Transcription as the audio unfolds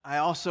I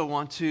also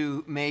want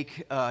to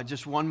make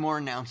just one more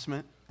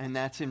announcement, and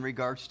that's in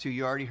regards to,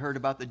 you already heard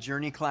about the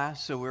Journey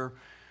class, so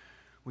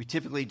we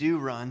typically do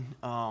run,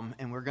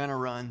 and we're going to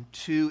run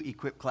 2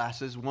 equip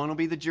classes. One will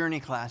be the Journey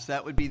class.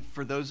 That would be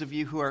for those of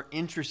you who are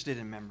interested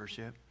in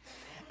membership.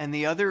 And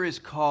the other is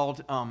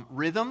called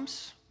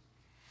Rhythms,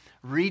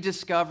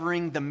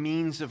 Rediscovering the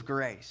Means of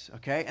Grace,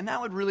 okay? And that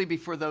would really be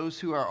for those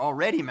who are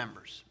already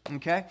members,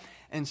 okay?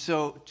 And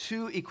so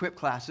 2 equip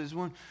classes.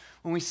 When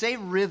we say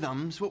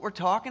rhythms, what we're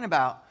talking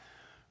about,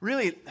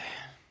 really,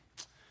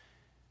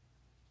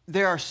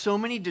 there are so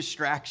many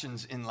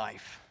distractions in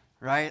life,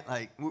 right?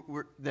 Like,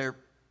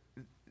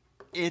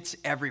 it's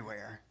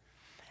everywhere.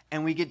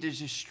 And we get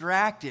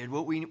distracted.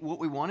 What we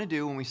want to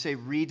do when we say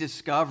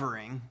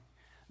rediscovering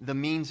the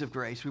means of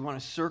grace, we want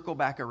to circle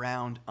back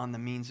around on the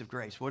means of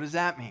grace. What does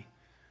that mean?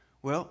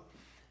 Well,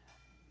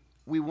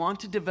 we want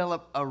to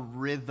develop a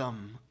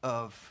rhythm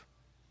of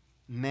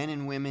men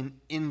and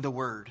women in the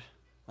Word,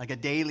 like a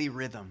daily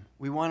rhythm.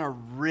 We want a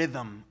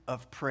rhythm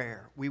of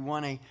prayer. We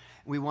want a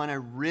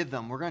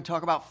rhythm. We're going to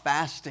talk about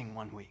fasting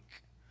one week.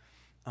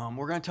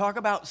 We're going to talk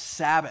about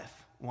Sabbath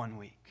one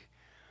week.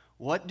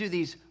 What do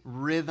these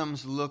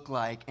rhythms look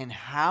like, and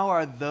how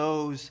are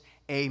those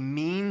a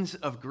means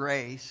of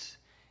grace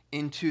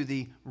into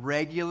the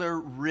regular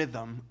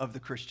rhythm of the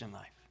Christian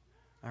life?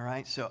 All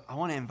right, so I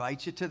want to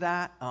invite you to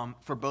that.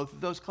 For both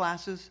of those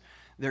classes,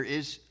 there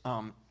is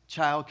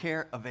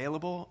childcare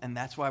available, and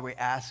that's why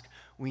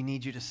we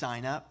need you to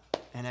sign up.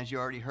 And as you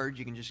already heard,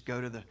 you can just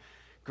go to the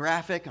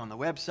graphic on the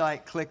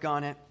website, click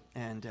on it,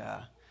 and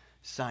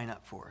sign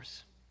up for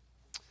us.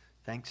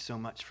 Thanks so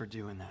much for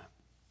doing that.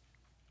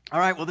 All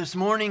right, well, this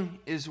morning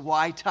is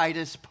Why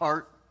Titus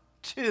Part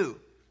 2.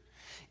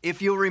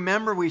 If you'll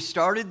remember, we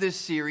started this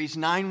series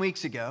 9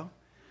 weeks ago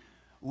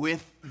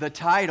with the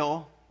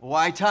title,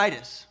 Why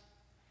Titus?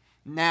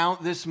 Now,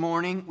 this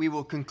morning, we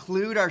will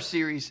conclude our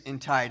series in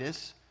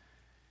Titus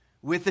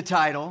with the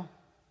title,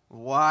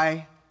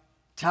 Why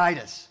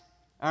Titus?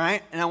 All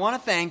right, and I want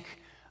to thank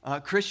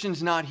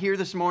Christian's not here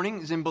this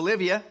morning. He's in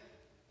Bolivia,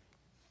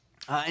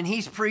 and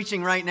he's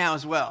preaching right now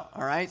as well,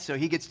 all right? So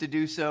he gets to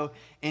do so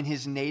in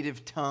his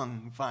native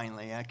tongue,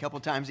 finally. A couple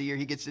times a year,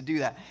 he gets to do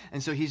that.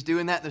 And so he's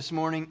doing that this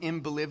morning in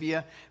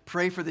Bolivia.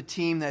 Pray for the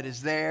team that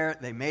is there.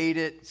 They made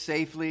it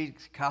safely,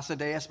 Casa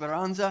de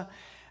Esperanza.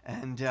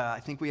 And I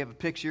think we have a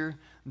picture,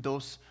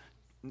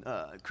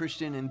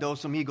 Christian and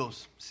dos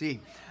amigos.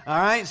 See, all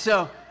right?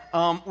 So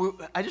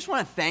I just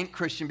want to thank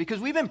Christian because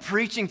we've been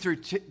preaching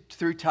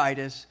through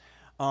Titus.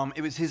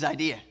 It was his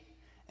idea.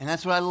 And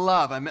that's what I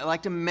love. I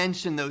like to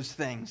mention those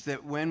things,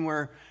 that when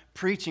we're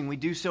preaching, we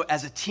do so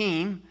as a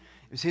team.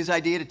 It was his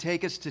idea to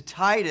take us to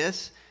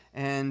Titus,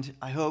 and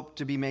I hope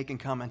to be making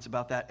comments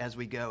about that as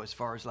we go, as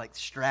far as like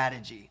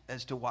strategy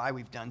as to why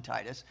we've done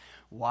Titus.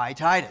 Why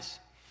Titus?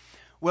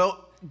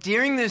 Well,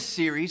 during this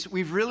series,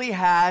 we've really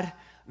had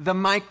the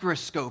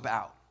microscope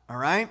out, all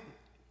right,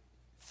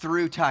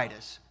 through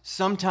Titus.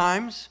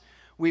 Sometimes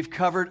we've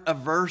covered a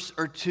verse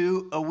or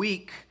 2 a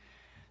week.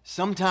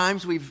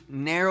 Sometimes we've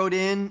zeroed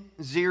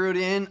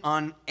in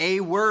on a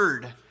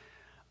word.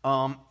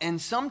 And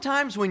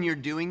sometimes when you're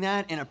doing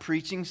that in a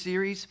preaching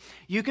series,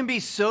 you can be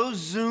so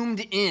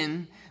zoomed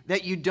in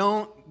that you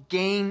don't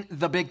gain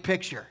the big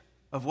picture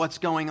of what's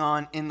going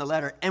on in the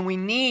letter. And we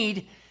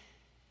need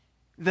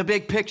the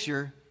big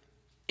picture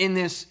in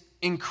this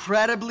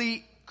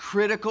incredibly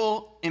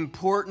critical,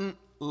 important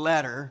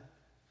letter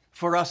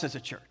for us as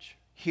a church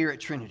here at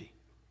Trinity.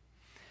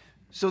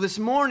 So this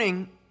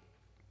morning,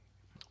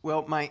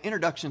 well, my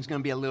introduction is going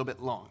to be a little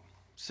bit long,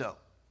 so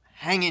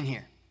hang in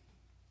here,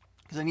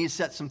 because I need to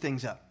set some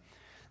things up.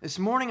 This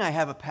morning I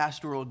have a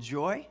pastoral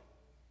joy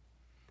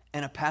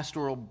and a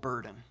pastoral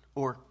burden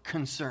or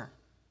concern,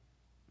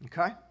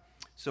 okay?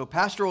 So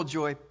pastoral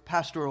joy,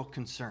 pastoral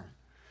concern.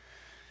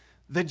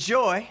 The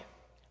joy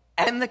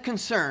and the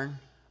concern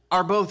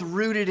are both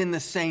rooted in the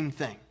same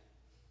thing.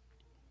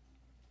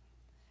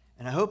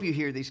 And I hope you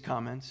hear these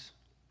comments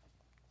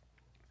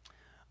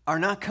are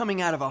not coming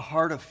out of a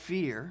heart of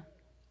fear,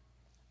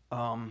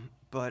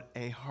 but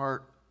a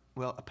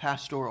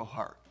pastoral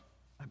heart,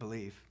 I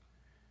believe.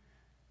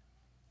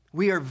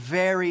 We are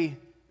very,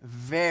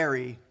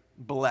 very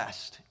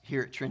blessed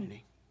here at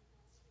Trinity.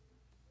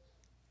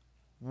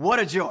 What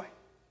a joy.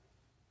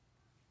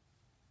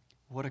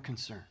 What a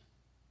concern.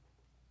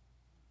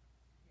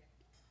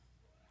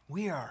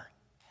 We are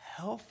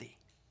healthy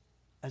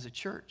as a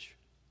church.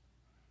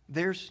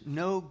 There's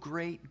no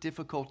great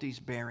difficulties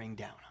bearing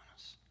down on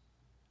us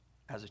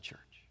as a church.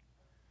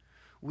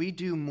 We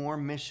do more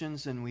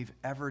missions than we've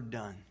ever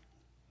done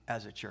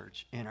as a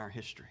church in our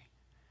history.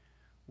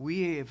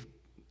 We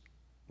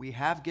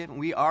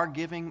are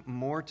giving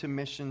more to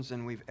missions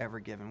than we've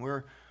ever given.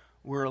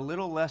 We're a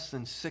little less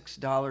than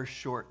 $6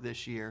 short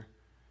this year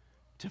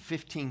to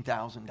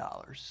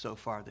 $15,000 so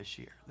far this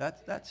year.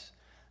 That's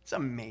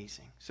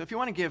amazing. So if you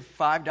want to give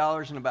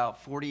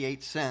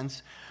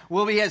 $5.48,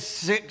 we'll be at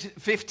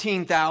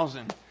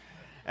 $15,000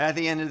 at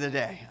the end of the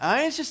day.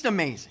 It's just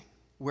amazing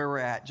where we're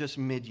at just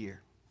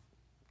mid-year.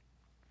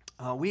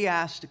 We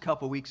asked a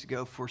couple weeks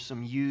ago for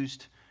some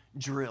used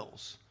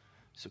drills,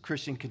 so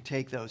Christian could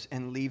take those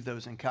and leave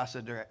those in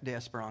Casa de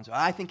Esperanza.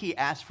 I think he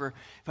asked for,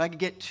 if I could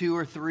get 2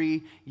 or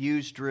 3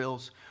 used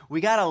drills.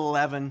 We got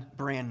 11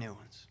 brand new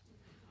ones.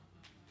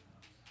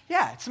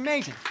 Yeah, it's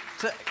amazing.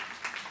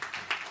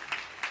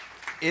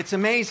 It's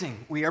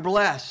amazing. We are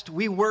blessed.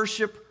 We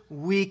worship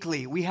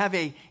weekly. We have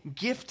a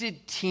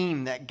gifted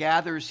team that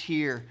gathers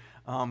here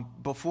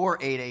before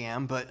 8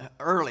 a.m., but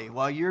early.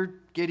 While you're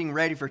getting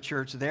ready for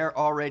church, they're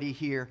already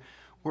here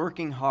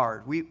working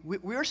hard.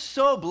 We're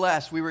so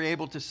blessed we were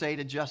able to say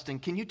to Justin,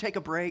 can you take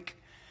a break?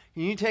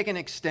 Can you take an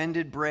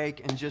extended break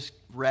and just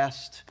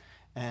rest?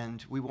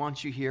 And we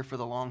want you here for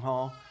the long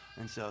haul.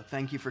 And so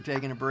thank you for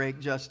taking a break,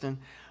 Justin.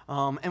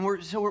 And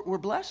we're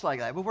blessed like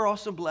that. But we're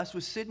also blessed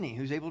with Sydney,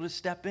 who's able to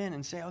step in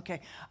and say,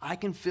 okay, I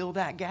can fill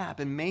that gap.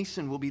 And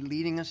Mason will be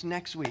leading us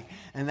next week.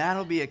 And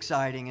that'll be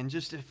exciting and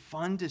just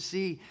fun to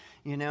see,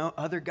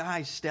 other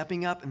guys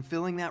stepping up and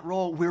filling that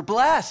role. We're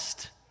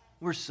blessed.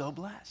 We're so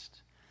blessed.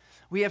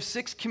 We have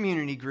 6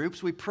 community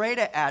groups. We pray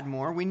to add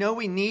more. We know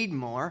we need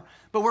more,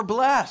 but we're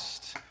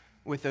blessed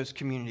with those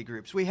community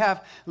groups. We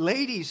have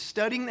ladies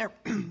studying their...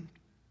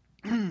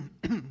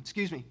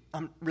 Excuse me,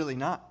 I'm really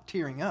not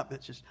tearing up.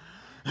 It's just...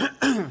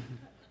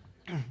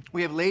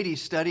 We have ladies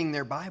studying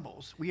their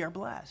Bibles. We are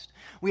blessed.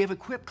 We have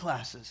equip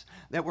classes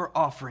that we're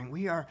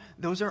offering.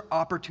 Those are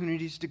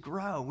opportunities to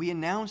grow. We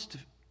announced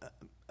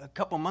a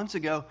couple months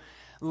ago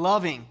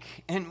Love Inc.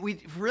 And we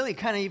really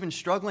kind of even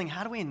struggling,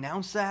 how do we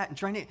announce that? And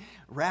trying to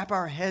wrap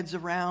our heads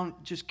around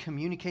just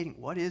communicating,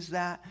 what is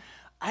that?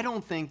 I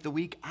don't think the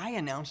week I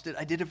announced it,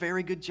 I did a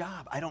very good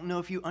job. I don't know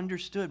if you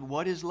understood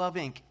what is Love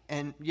Inc.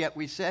 And yet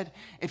we said,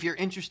 if you're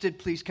interested,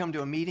 please come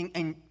to a meeting.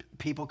 And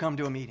people come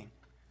to a meeting.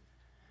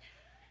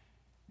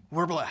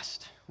 We're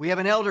blessed. We have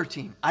an elder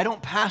team. I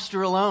don't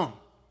pastor alone.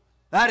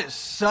 That is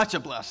such a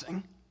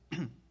blessing.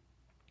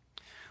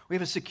 We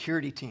have a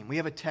security team. We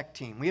have a tech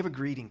team. We have a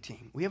greeting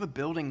team. We have a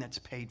building that's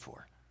paid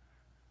for.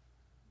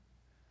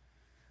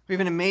 We have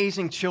an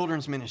amazing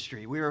children's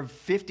ministry. We are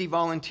 50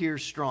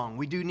 volunteers strong.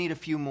 We do need a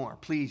few more.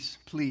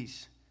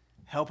 Please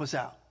help us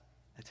out.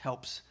 It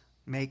helps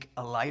make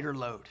a lighter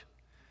load.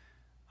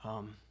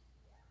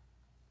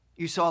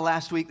 You saw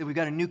last week that we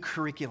got a new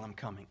curriculum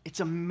coming.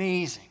 It's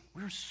amazing.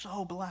 We're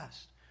so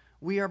blessed.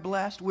 We are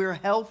blessed. We're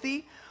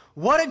healthy.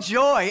 What a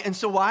joy. And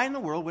so why in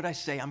the world would I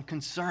say I'm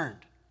concerned?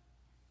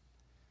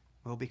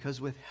 Well, because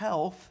with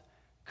health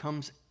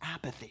comes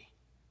apathy.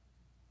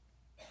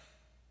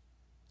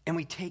 And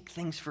we take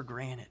things for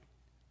granted.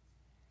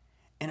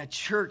 And a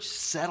church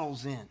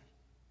settles in.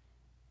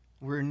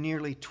 We're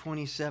nearly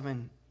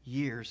 27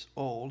 years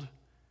old.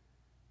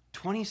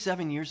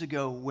 27 years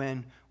ago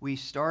when we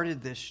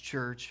started this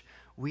church,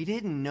 we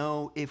didn't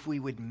know if we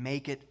would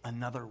make it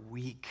another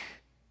week.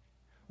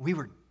 We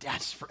were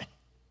desperate.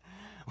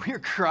 We were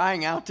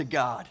crying out to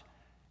God,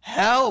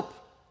 help!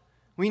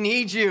 We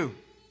need you.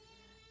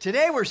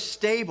 Today we're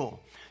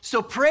stable.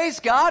 So praise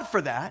God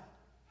for that.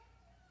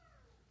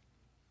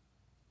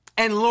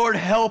 And Lord,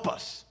 help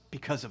us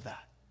because of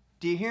that.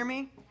 Do you hear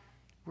me?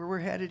 Where we're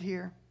headed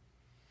here?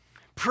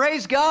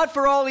 Praise God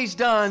for all He's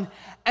done.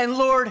 And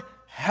Lord,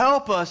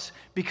 help us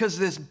because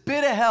this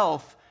bit of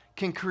health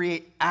can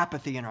create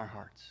apathy in our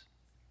hearts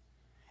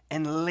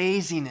and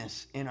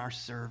laziness in our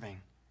serving,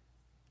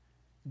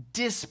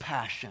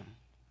 dispassion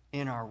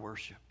in our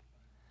worship,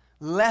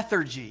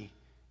 lethargy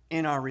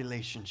in our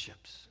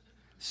relationships,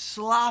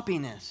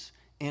 sloppiness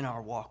in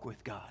our walk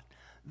with God.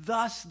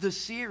 Thus the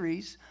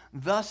series,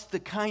 thus the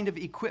kind of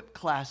equip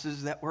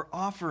classes that we're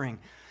offering.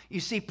 You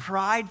see,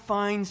 pride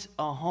finds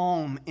a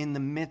home in the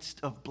midst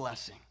of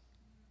blessing.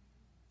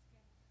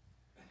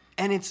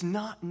 And it's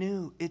not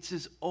new. It's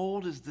as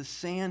old as the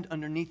sand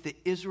underneath the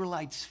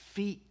Israelites'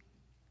 feet.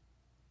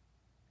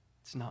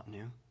 It's not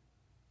new.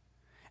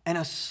 And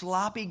a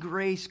sloppy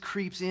grace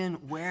creeps in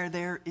where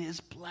there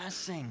is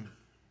blessing.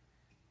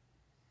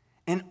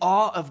 And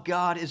awe of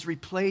God is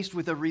replaced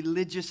with a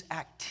religious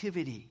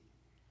activity.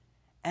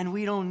 And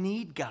we don't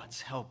need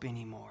God's help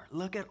anymore.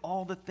 Look at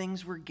all the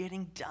things we're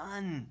getting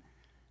done.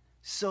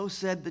 So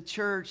said the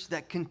church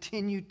that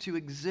continued to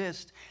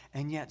exist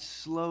and yet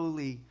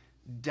slowly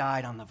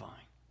died on the vine.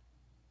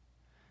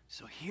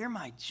 So hear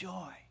my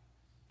joy.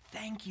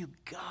 Thank you,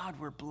 God,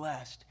 we're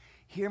blessed.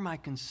 Hear my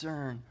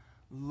concern.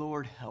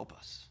 Lord, help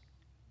us.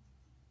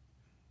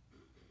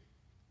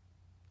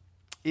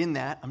 In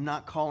that, I'm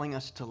not calling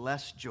us to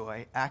less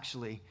joy.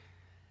 Actually,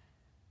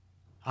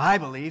 I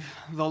believe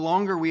the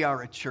longer we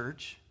are a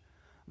church,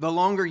 the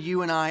longer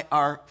you and I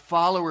are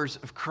followers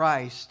of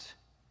Christ,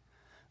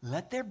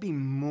 let there be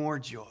more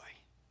joy,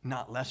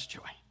 not less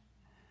joy.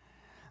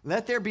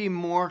 Let there be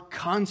more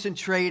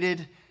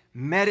concentrated,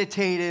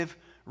 meditative,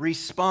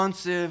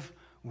 responsive,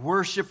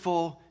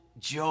 worshipful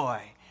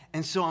joy.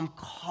 And so I'm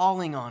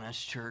calling on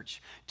us,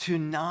 church, to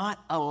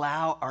not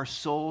allow our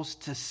souls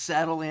to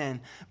settle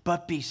in,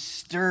 but be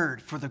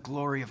stirred for the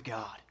glory of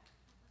God.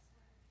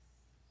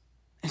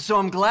 And so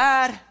I'm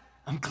glad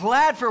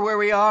for where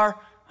we are.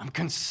 I'm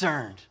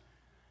concerned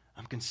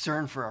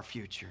for our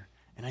future.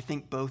 And I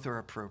think both are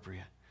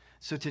appropriate.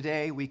 So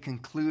today we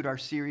conclude our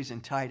series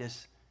in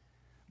Titus.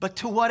 But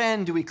to what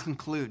end do we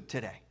conclude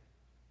today?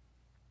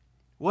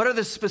 What are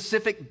the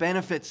specific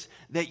benefits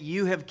that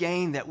you have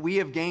gained, that we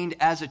have gained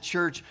as a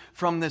church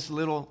from this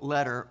little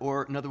letter?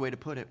 Or another way to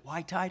put it,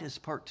 why Titus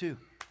part 2?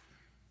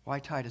 Why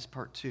Titus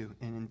part 2?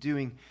 And in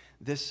doing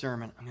this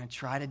sermon, I'm going to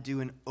try to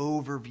do an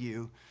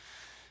overview,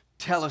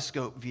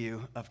 telescope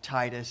view of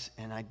Titus,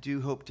 and I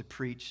do hope to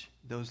preach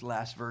those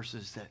last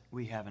verses that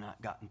we have not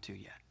gotten to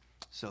yet.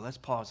 So let's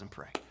pause and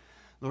pray.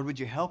 Lord, would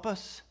you help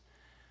us?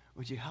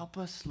 Would you help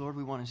us? Lord,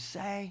 we want to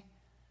say,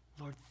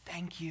 Lord,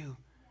 thank you.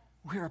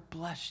 We're a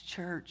blessed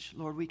church.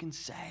 Lord, we can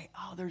say,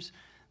 oh,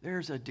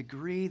 there's a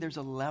degree, there's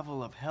a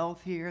level of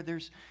health here.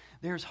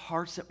 There's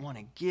hearts that want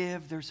to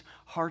give. There's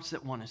hearts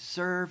that want to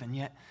serve. And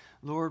yet,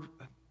 Lord,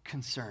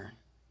 concern.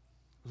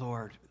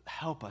 Lord,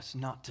 help us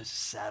not to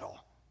settle.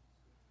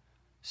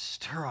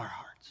 Stir our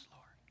hearts,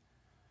 Lord.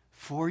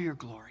 For your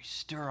glory,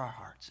 stir our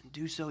hearts. And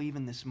do so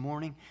even this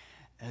morning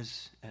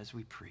as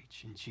we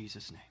preach. In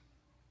Jesus' name,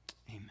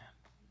 amen.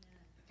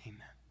 Amen.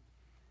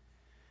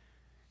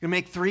 I'm going to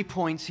make 3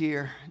 points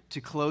here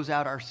to close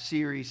out our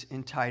series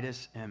in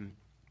Titus. And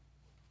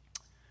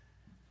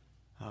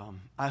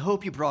I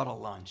hope you brought a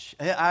lunch.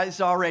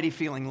 It's already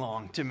feeling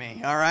long to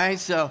me, all right?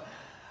 So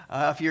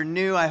if you're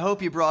new, I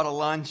hope you brought a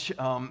lunch.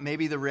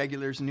 Maybe the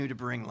regulars knew to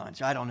bring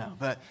lunch. I don't know.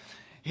 But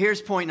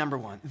here's point number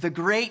 1. The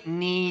great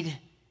need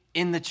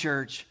in the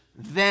church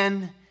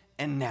then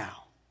and now.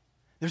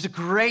 There's a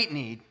great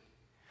need.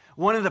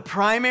 One of the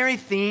primary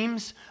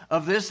themes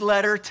of this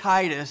letter,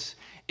 Titus,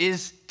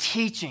 is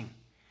teaching.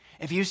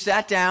 If you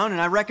sat down,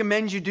 and I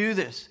recommend you do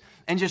this,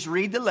 and just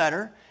read the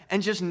letter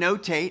and just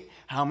notate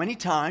how many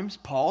times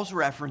Paul's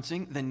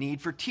referencing the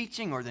need for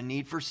teaching or the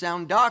need for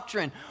sound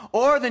doctrine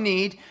or the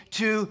need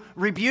to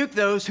rebuke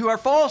those who are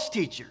false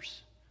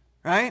teachers,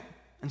 right?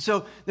 And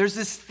so there's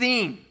this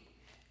theme.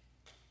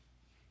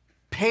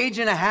 Page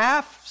and a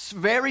half,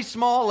 very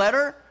small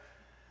letter,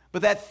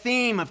 but that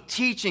theme of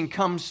teaching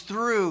comes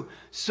through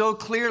so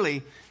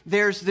clearly.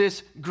 There's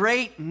this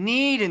great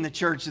need in the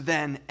church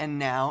then and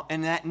now,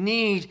 and that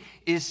need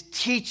is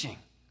teaching.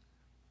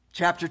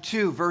 Chapter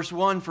 2, verse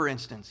 1, for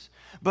instance.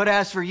 But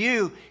as for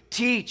you,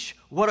 teach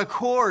what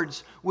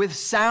accords with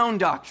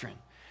sound doctrine.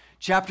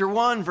 Chapter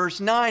 1, verse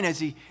 9, as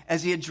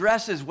he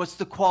addresses what's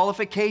the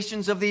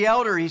qualifications of the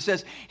elder, he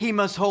says he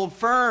must hold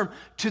firm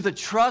to the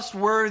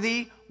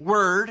trustworthy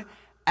word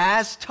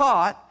as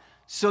taught,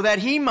 so that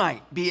he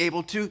might be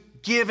able to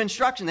give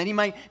instruction, that he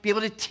might be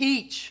able to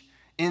teach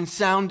in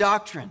sound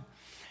doctrine.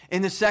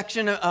 In the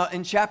section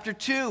in chapter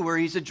 2 where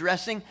he's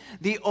addressing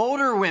the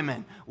older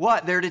women,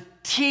 what? They're to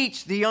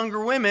teach the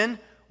younger women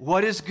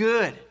what is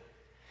good.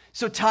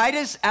 So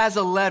Titus as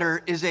a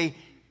letter is a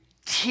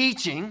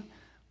teaching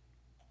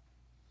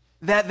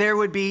that there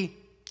would be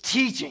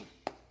teaching.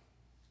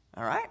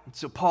 All right?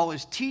 So Paul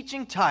is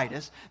teaching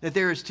Titus that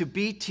there is to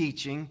be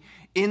teaching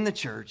in the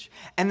church,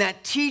 and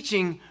that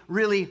teaching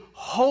really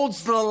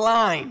holds the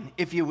line,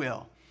 if you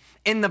will,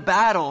 in the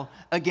battle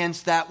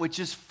against that which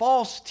is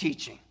false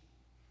teaching.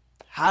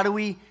 How do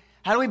we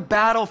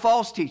battle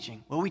false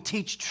teaching? Well, we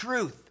teach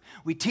truth.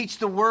 We teach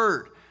the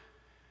word.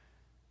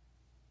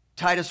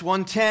 Titus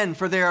 1:10,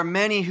 for there are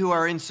many who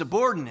are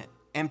insubordinate,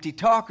 empty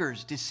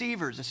talkers,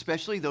 deceivers,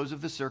 especially those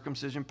of the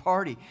circumcision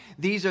party.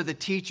 These are the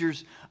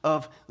teachers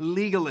of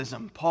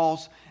legalism.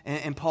 Paul's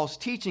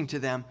teaching to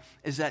them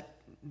is that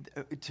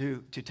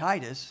to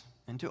Titus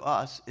and to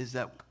us is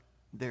that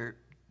they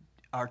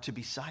are to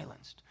be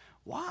silenced.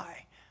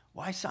 Why?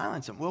 Why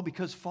silence them? Well,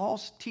 because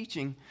false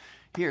teaching,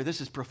 here, this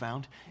is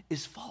profound,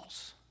 is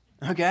false.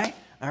 Okay?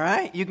 All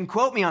right? You can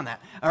quote me on that.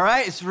 All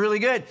right? It's really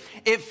good.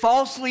 It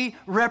falsely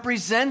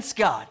represents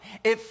God.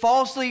 It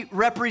falsely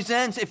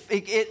represents,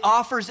 it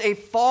offers a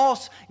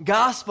false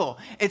gospel.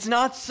 It's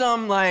not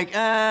some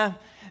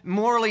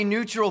morally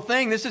neutral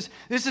thing. This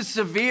is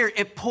severe.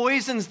 It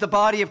poisons the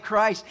body of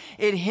Christ.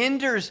 It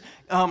hinders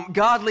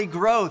godly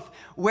growth,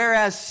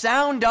 whereas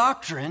sound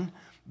doctrine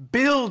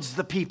builds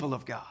the people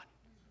of God.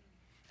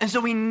 And so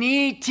we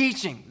need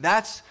teaching.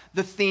 That's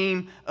the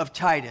theme of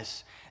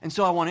Titus. And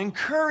so I want to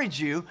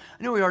encourage you.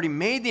 I know we already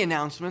made the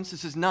announcements.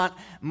 This is not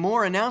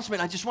more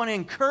announcement. I just want to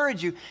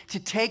encourage you to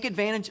take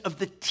advantage of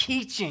the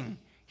teaching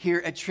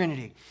here at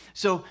Trinity.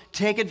 So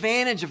take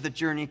advantage of the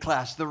Journey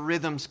class, the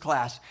Rhythms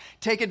class.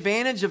 Take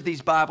advantage of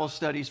these Bible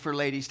studies for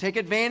ladies. Take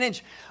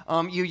advantage,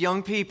 you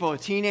young people,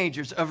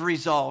 teenagers, of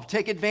Resolve.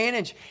 Take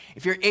advantage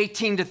if you're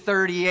 18 to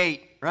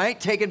 38, right?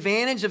 Take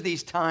advantage of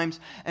these times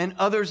and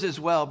others as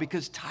well,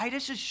 because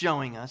Titus is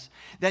showing us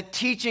that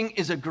teaching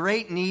is a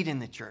great need in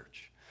the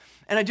church.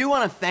 And I do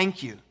want to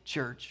thank you,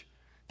 church.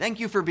 Thank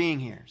you for being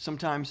here.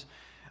 Sometimes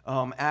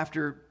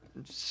after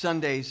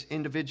Sundays,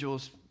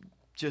 individuals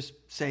just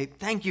say,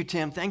 thank you,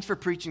 Tim. Thanks for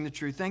preaching the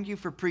truth. Thank you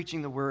for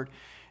preaching the word.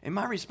 And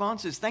my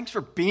response is, thanks for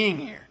being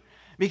here.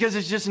 Because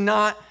it's just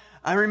not,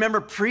 I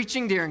remember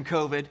preaching during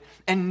COVID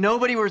and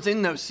nobody was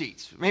in those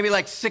seats. Maybe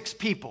like 6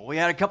 people. We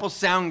had a couple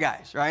sound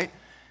guys, right?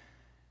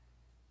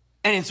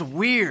 And it's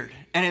weird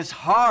and it's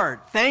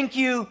hard. Thank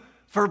you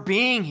for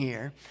being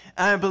here.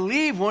 And I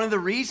believe one of the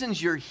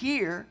reasons you're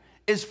here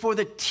is for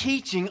the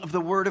teaching of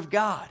the Word of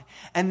God.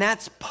 And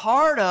that's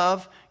part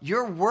of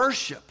your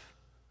worship,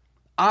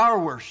 our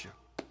worship.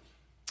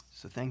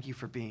 So thank you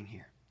for being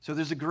here. So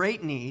there's a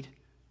great need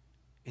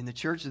in the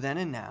church then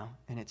and now,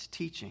 and it's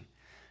teaching.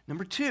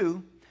 Number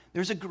two,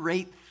 there's a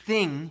great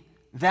thing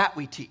that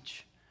we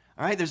teach.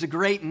 All right, there's a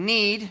great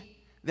need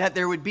that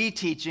there would be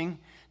teaching.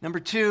 Number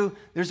two,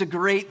 there's a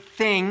great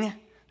thing.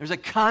 There's a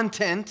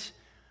content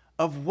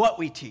of what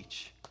we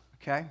teach.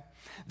 Okay?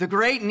 The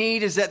great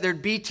need is that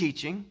there'd be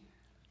teaching,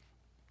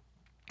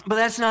 but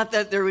that's not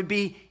that there would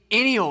be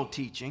any old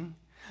teaching.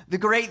 The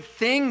great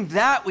thing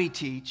that we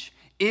teach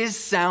is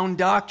sound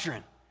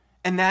doctrine.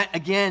 And that,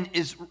 again,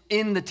 is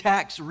in the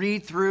text.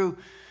 Read through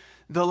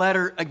the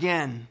letter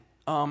again.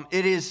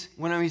 It is,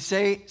 when we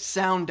say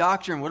sound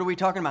doctrine, what are we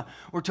talking about?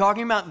 We're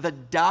talking about the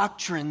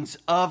doctrines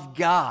of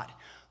God,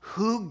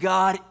 who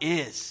God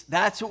is.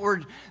 That's what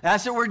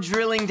we're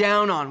drilling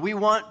down on. We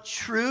want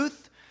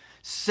truth,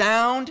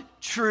 sound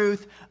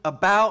truth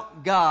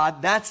about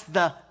God. That's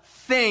the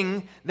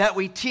thing that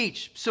we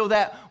teach, so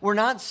that we're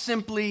not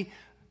simply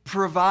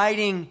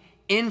providing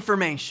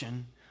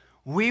information.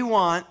 We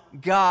want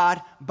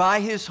God, by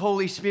His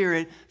Holy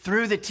Spirit,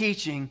 through the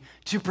teaching,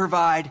 to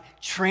provide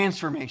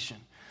transformation.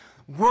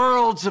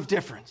 Worlds of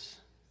difference.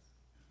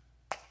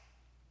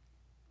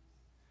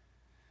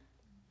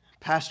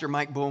 Pastor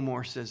Mike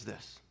Bowmore says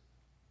this: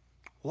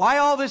 why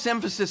all this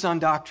emphasis on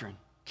doctrine?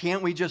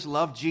 Can't we just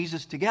love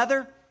Jesus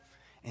together?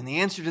 And the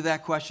answer to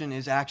that question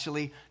is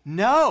actually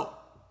no.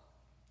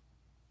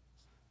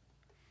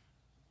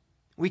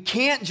 We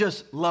can't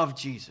just love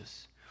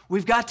Jesus.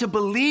 We've got to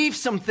believe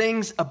some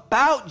things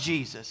about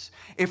Jesus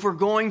if we're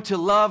going to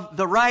love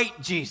the right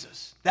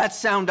Jesus. That's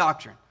sound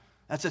doctrine.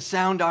 That's a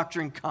sound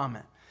doctrine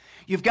comment.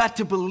 You've got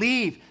to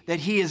believe that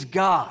He is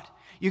God.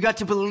 You've got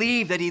to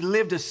believe that He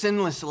lived a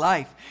sinless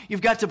life.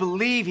 You've got to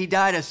believe He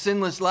died a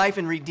sinless life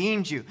and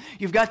redeemed you.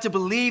 You've got to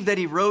believe that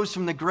He rose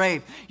from the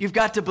grave. You've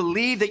got to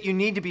believe that you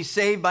need to be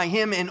saved by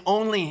Him and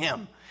only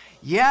Him.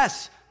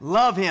 Yes,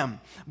 love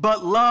Him,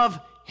 but love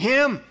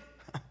Him.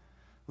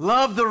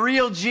 Love the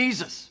real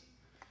Jesus.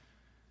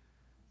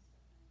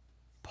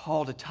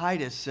 Paul to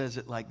Titus says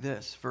it like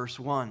this, verse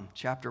 1,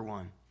 chapter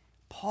 1.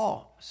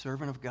 Paul,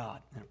 servant of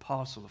God, an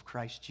apostle of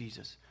Christ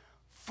Jesus,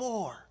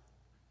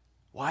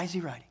 why is he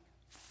writing?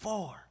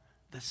 For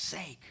the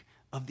sake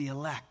of the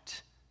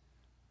elect,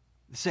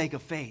 the sake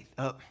of faith.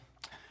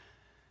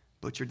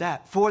 Butchered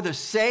that. For the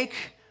sake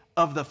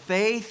of the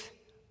faith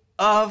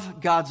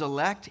of God's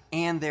elect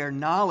and their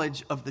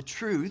knowledge of the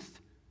truth,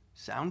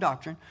 sound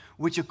doctrine,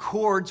 which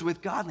accords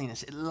with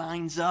godliness. It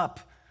lines up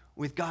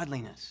with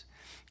godliness.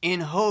 In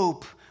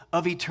hope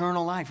of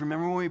eternal life.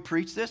 Remember when we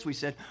preached this? We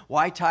said,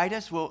 why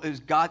Titus? Well,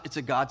 it's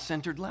a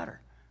God-centered letter.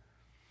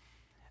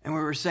 And we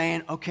were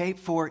saying, okay,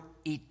 for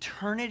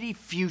eternity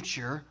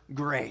future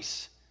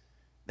grace.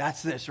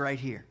 That's this right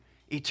here.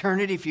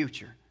 Eternity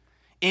future.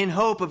 In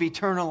hope of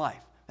eternal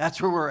life.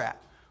 That's where we're at.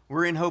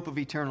 We're in hope of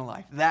eternal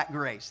life. That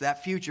grace,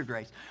 that future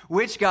grace,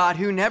 which God,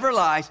 who never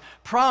lies,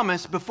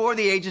 promised before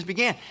the ages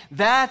began.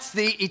 That's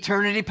the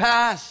eternity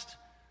past.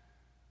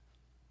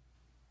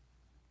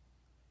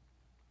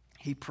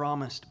 He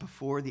promised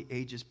before the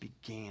ages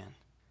began,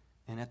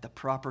 and at the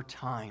proper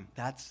time,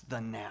 that's the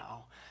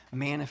now,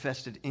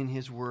 manifested in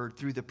His word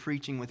through the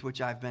preaching with which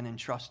I've been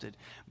entrusted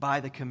by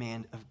the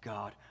command of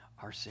God,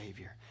 our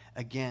Savior.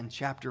 Again,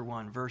 chapter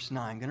 1, verse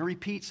 9. I'm going to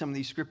repeat some of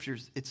these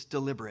scriptures. It's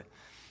deliberate.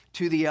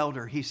 To the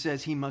elder, he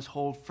says he must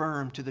hold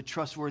firm to the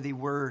trustworthy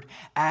word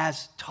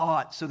as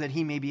taught, so that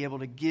he may be able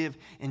to give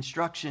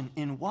instruction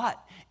in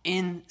what?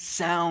 In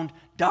sound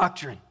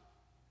doctrine.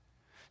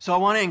 So I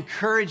want to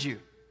encourage you.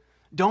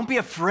 Don't be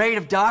afraid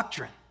of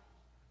doctrine.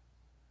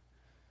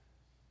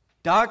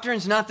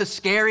 Doctrine's not the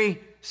scary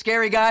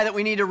guy that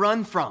we need to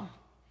run from.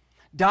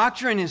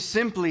 Doctrine is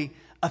simply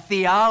a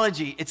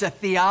theology. It's a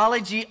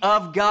theology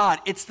of God.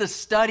 It's the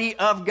study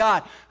of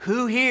God.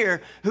 Who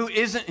here, who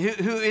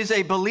is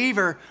a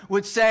believer,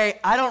 would say,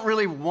 I don't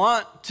really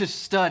want to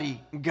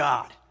study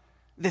God,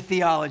 the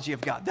theology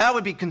of God? That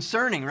would be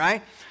concerning,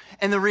 right?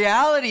 And the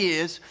reality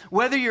is,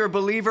 whether you're a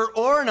believer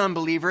or an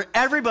unbeliever,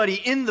 everybody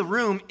in the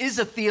room is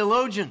a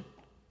theologian.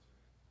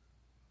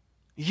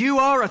 You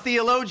are a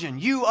theologian.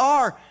 You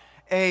are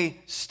a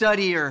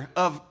studier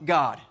of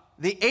God.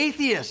 The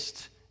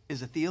atheist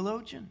is a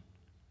theologian.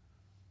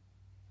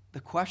 The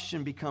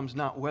question becomes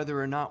not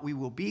whether or not we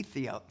will be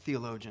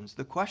theologians.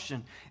 The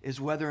question is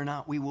whether or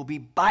not we will be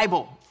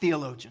Bible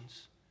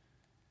theologians.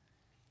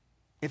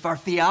 If our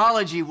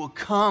theology will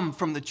come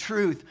from the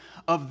truth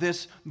of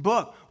this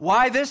book.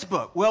 Why this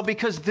book? Well,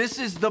 because this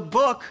is the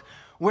book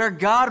where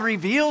God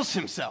reveals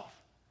Himself.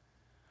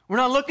 We're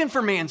not looking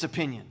for man's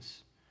opinions.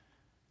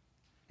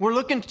 We're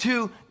looking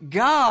to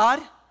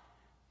God,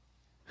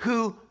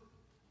 who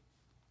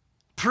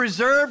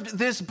preserved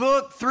this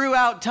book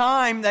throughout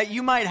time, that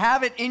you might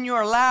have it in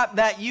your lap,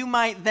 that you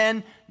might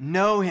then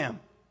know Him.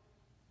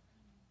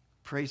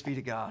 Praise be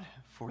to God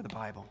for the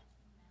Bible.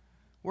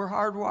 We're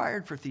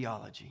hardwired for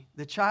theology.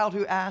 The child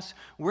who asks,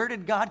 where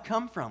did God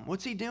come from?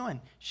 What's he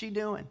doing? She's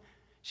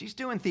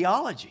doing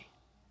theology.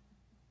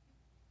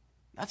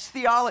 That's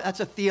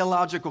a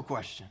theological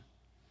question.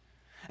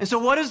 And so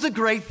what is the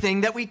great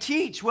thing that we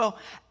teach? Well,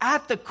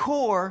 at the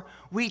core,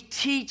 we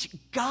teach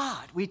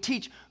God. We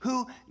teach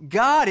who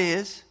God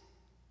is,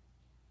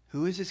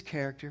 who is his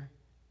character,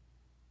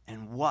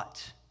 and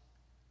what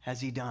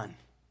has he done.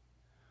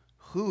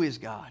 Who is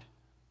God?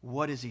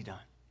 What has he done?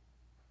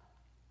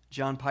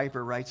 John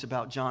Piper writes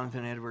about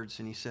Jonathan Edwards,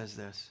 and he says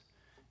this: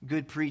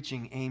 good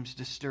preaching aims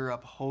to stir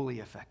up holy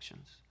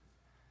affections.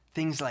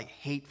 Things like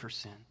hate for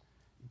sin,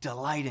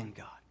 delight in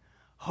God,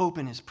 hope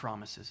in his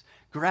promises,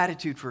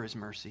 gratitude for his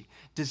mercy,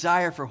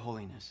 desire for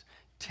holiness,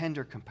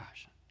 tender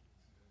compassion.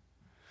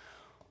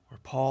 Or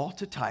Paul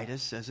to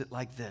Titus says it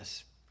like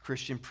this.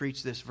 Christian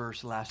preached this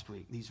verse last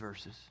week, these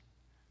verses.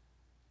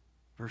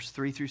 Verse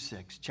 3 through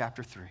 6,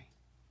 chapter 3.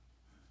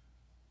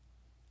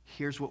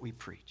 Here's what we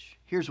preach.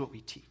 Here's what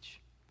we teach.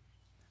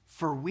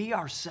 For we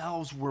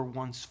ourselves were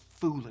once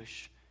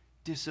foolish,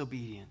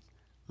 disobedient,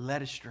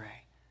 led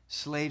astray,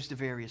 slaves to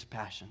various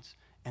passions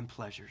and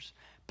pleasures,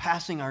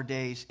 passing our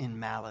days in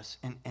malice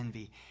and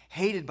envy,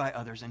 hated by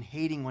others and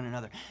hating one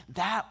another.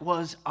 That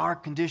was our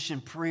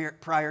condition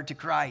prior to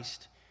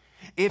Christ.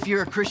 If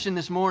you're a Christian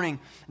this morning,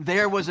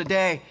 there was a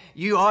day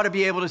you ought to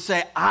be able to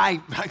say, I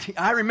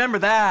remember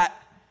that.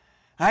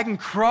 I can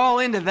crawl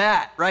into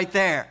that right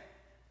there.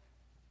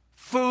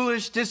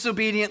 Foolish,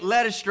 disobedient,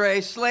 led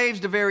astray, slaves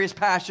to various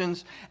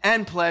passions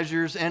and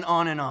pleasures, and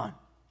on and on.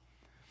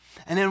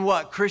 And then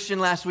what? Christian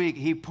last week,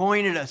 he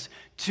pointed us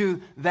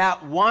to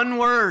that one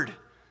word,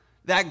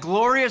 that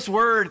glorious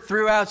word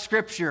throughout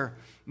Scripture,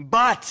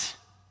 but,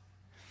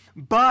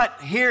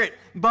 hear it,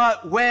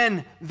 but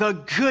when the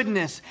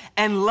goodness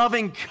and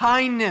loving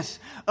kindness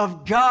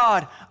of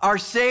God, our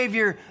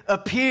Savior,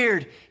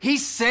 appeared, he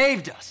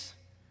saved us.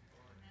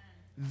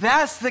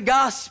 That's the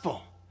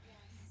gospel.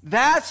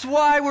 That's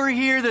why we're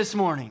here this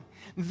morning.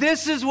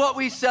 This is what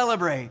we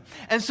celebrate.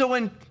 And so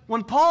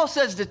when Paul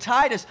says to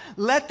Titus,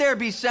 let there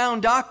be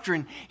sound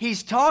doctrine,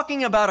 he's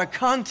talking about a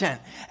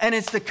content. And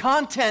it's the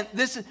content,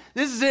 this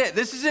is it.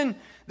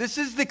 This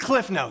is the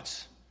Cliff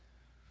Notes.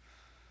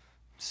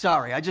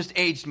 Sorry, I just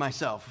aged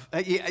myself.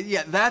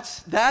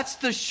 That's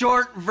the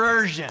short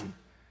version.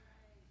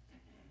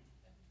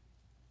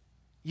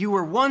 You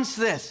were once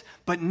this,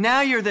 but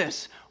now you're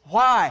this.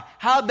 Why?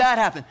 How'd that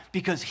happen?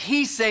 Because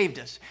he saved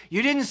us.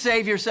 You didn't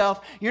save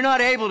yourself. You're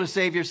not able to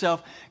save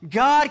yourself.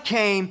 God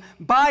came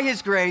by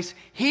his grace.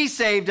 He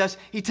saved us.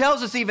 He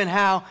tells us even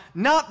how,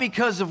 not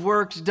because of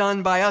works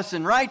done by us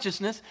in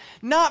righteousness,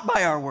 not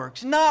by our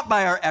works, not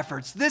by our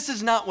efforts. This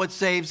is not what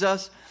saves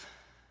us,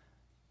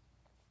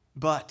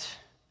 but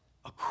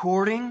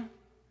according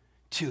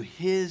to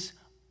his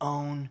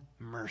own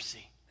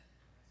mercy,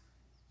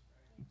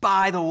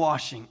 by the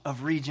washing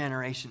of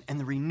regeneration and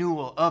the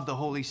renewal of the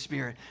Holy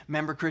Spirit.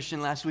 Remember,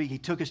 Christian, last week, he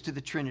took us to the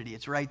Trinity.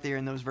 It's right there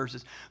in those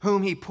verses.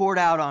 Whom he poured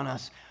out on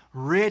us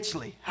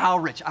richly. How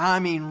rich? I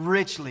mean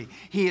richly.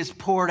 He is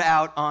poured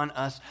out on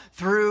us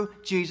through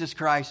Jesus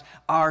Christ,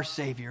 our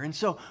Savior. And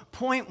so,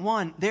 point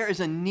one, there is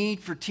a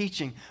need for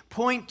teaching.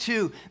 Point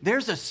two,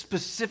 there's a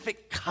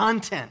specific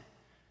content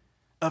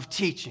of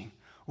teaching.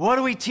 What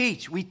do we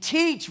teach? We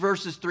teach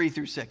verses 3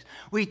 through 6.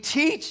 We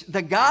teach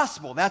the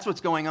gospel. That's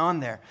what's going on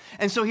there.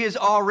 And so he has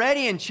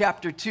already in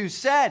chapter 2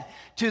 said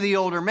to the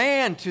older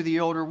man, to the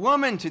older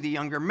woman, to the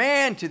younger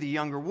man, to the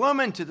younger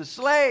woman, to the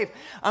slave.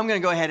 I'm going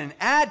to go ahead and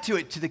add to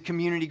it, to the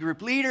community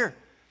group leader,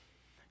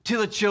 to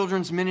the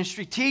children's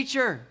ministry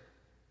teacher,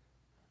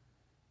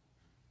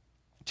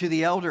 to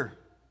the elder,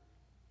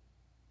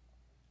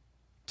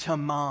 to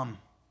mom,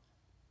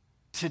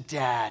 to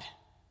dad.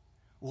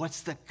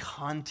 What's the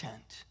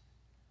content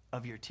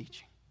of your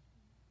teaching?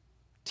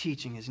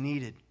 Teaching is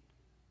needed.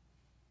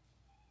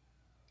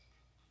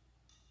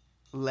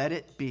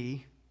 Let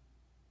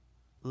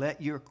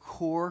your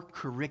core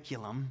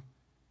curriculum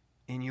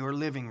in your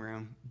living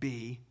room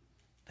be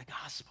the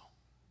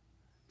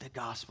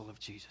gospel of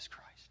Jesus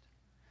Christ.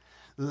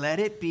 Let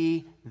it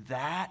be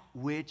that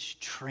which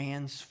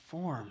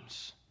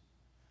transforms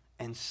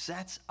and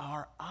sets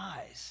our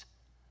eyes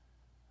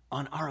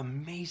on our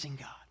amazing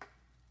God.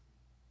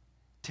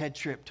 Ted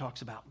Tripp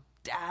talks about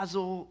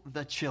dazzle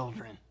the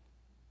children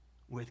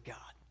with God,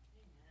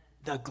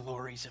 the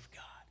glories of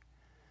God,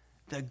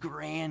 the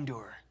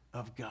grandeur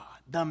of God,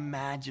 the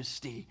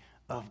majesty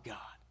of God.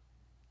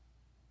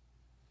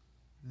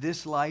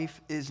 This life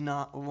is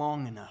not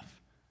long enough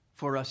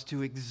for us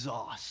to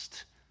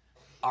exhaust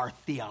our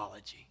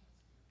theology.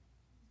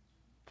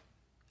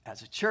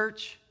 As a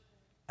church,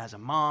 as a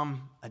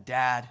mom, a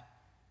dad,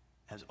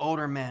 as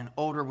older men,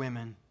 older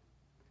women,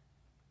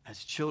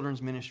 as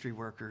children's ministry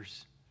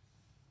workers,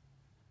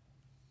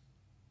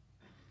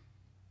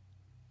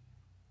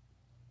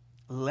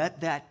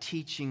 let that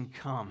teaching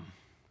come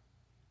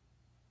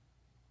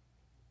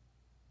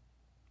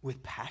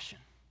with passion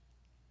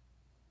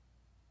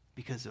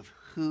because of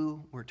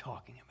who we're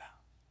talking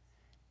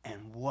about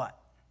and what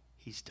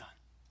he's done.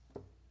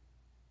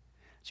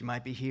 But you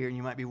might be here and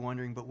you might be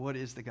wondering, but what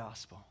is the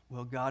gospel?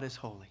 Well, God is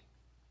holy.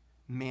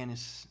 Man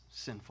is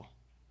sinful.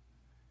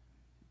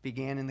 It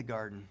began in the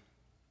garden.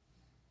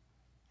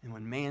 And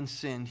when man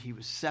sinned, he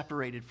was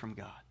separated from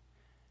God.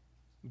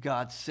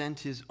 God sent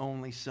his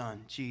only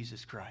Son,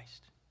 Jesus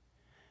Christ,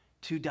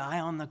 to die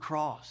on the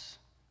cross.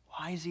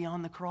 Why is he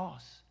on the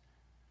cross?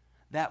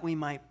 That we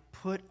might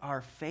put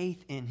our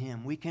faith in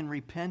him. We can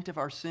repent of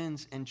our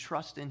sins and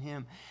trust in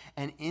him.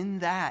 And in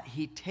that,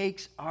 he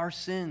takes our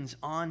sins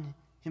on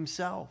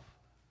himself,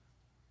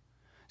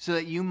 so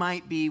that you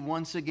might be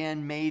once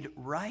again made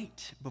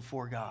right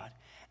before God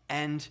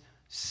and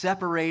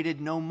separated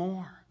no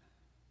more,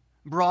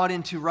 brought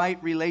into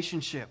right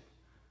relationship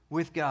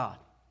with God.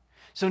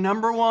 So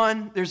number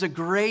one, there's a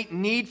great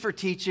need for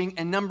teaching.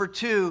 And number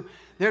two,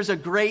 there's a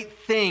great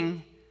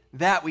thing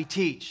that we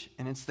teach,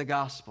 and it's the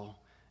gospel.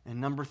 And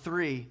number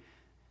three,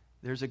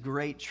 there's a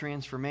great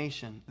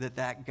transformation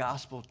that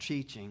gospel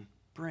teaching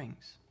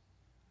brings.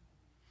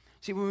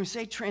 See, when we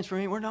say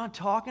transformation, we're not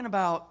talking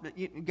about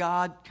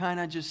God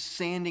kind of just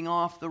sanding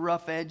off the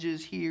rough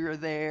edges here or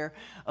there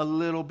a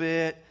little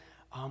bit.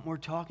 We're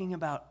talking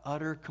about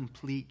utter,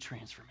 complete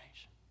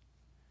transformation.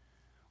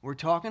 We're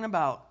talking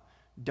about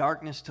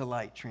darkness to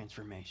light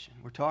transformation.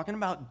 We're talking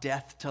about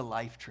death to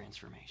life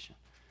transformation.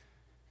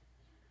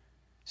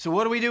 So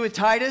what do we do with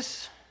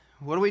Titus?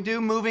 What do we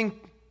do moving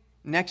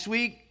next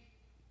week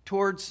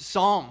towards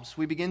Psalms?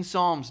 We begin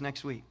Psalms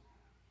next week.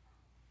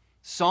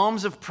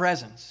 Psalms of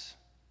presence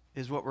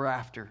is what we're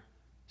after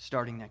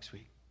starting next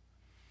week.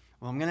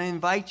 Well, I'm going to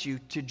invite you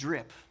to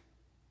drip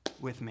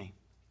with me.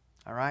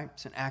 All right?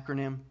 It's an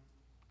acronym.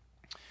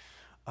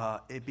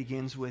 It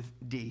begins with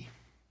D,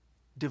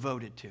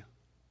 devoted to.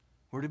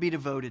 We're to be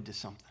devoted to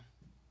something.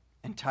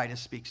 And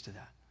Titus speaks to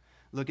that.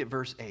 Look at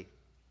verse 8,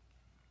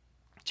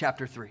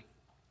 chapter 3.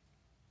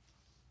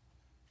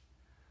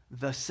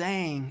 The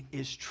saying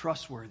is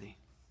trustworthy.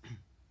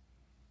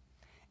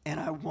 And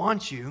I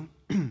want you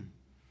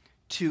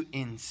to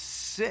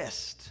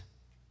insist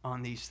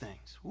on these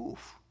things.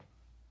 Oof,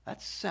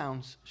 that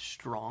sounds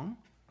strong.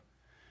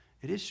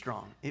 It is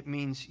strong. It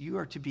means you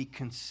are to be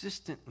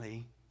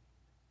consistently,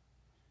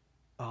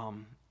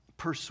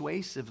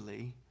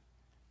 persuasively,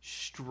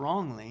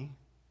 strongly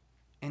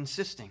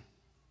insisting.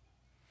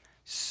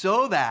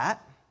 So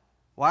that,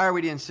 why are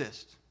we to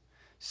insist?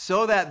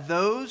 So that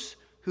those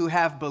who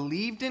have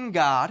believed in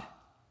God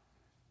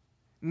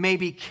may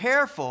be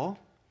careful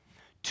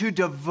to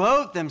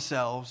devote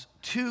themselves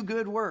to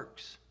good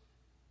works.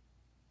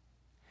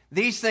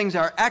 These things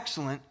are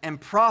excellent and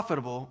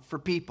profitable for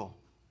people.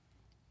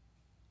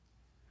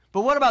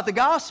 But what about the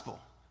gospel?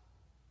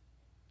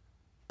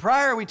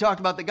 Prior, we talked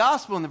about the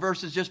gospel in the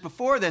verses just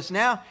before this.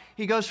 Now,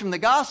 he goes from the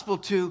gospel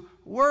to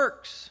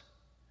works.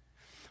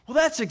 Well,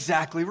 that's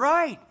exactly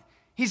right.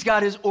 He's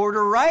got his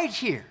order right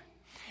here.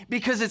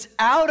 Because it's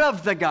out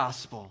of the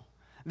gospel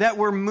that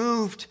we're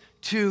moved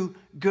to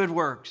good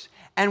works.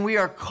 And we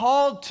are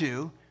called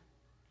to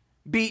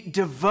be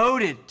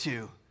devoted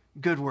to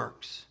good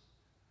works.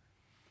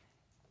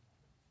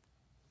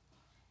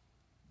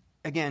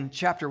 Again,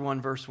 chapter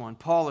 1, verse 1.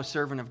 Paul, a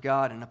servant of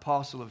God and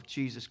apostle of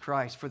Jesus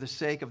Christ, for the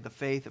sake of the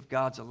faith of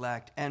God's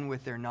elect and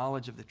with their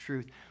knowledge of the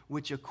truth,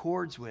 which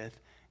accords with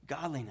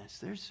godliness.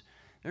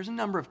 There's a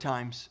number of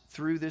times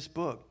through this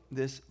book,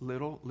 this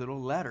little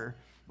letter,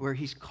 where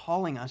he's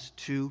calling us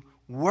to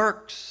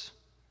works.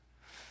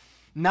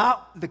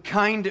 Not the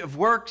kind of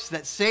works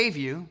that save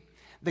you,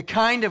 the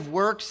kind of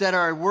works that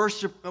are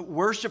a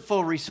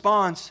worshipful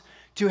response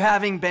to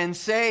having been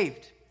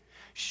saved.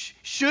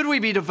 Should we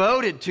be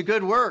devoted to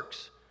good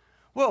works?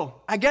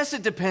 Well, I guess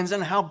it depends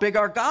on how big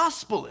our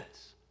gospel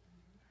is.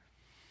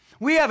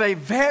 We have a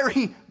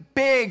very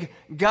big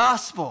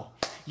gospel.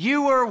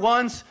 You were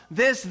once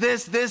this, and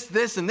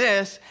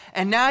this,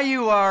 and now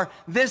you are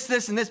this,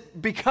 and this,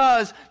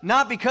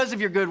 not because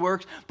of your good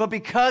works, but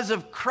because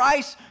of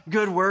Christ's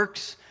good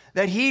works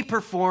that he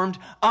performed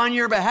on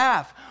your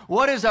behalf.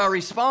 What is our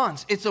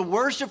response? It's a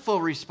worshipful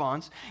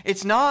response.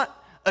 It's not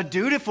a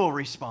dutiful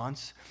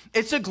response.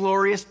 It's a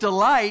glorious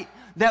delight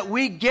that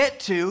we get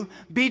to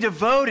be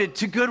devoted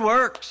to good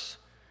works,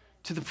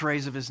 to the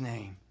praise of his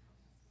name.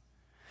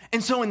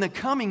 And so in the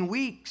coming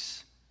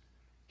weeks,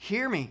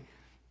 hear me,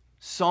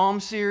 Psalm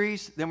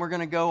series, then we're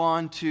going to go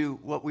on to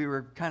what we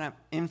were kind of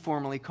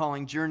informally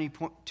calling Journey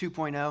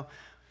 2.0.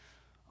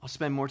 I'll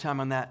spend more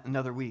time on that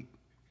another week.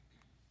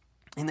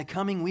 In the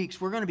coming weeks,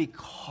 we're going to be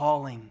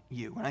calling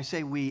you. When I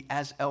say we,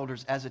 as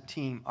elders, as a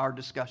team, our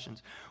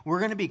discussions, we're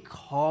going to be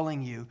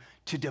calling you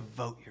to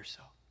devote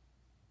yourself.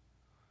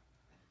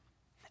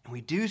 And we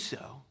do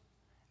so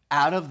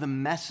out of the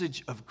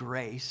message of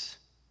grace,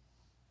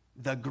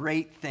 the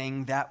great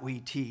thing that we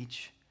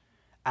teach,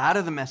 out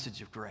of the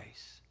message of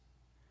grace.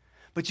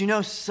 But you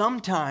know,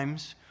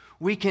 sometimes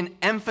we can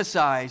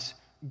emphasize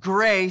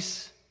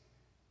grace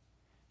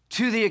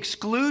to the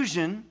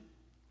exclusion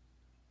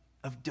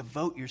of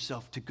devote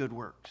yourself to good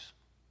works.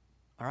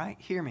 All right,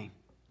 hear me.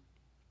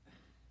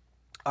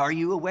 Are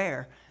you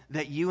aware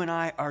that you and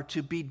I are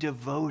to be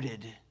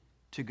devoted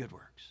to good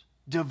works?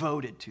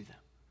 Devoted to them.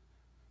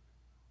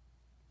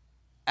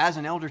 as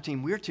an elder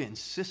team, we're to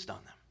insist on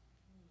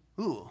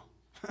them. Ooh,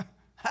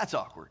 that's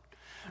awkward,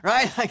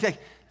 right?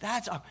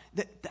 That's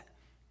awkward.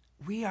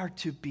 We are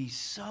to be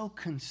so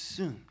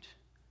consumed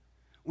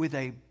with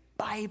a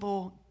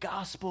Bible,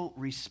 gospel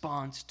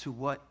response to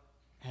what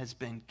has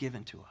been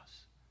given to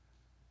us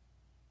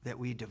that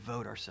we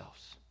devote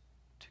ourselves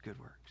to good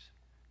works.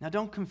 Now,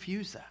 don't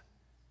confuse that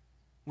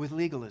with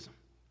legalism.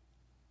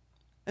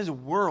 There's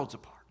worlds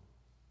apart.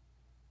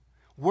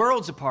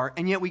 Worlds apart,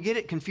 and yet we get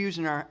it confused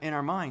in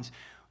our minds.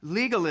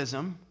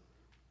 Legalism,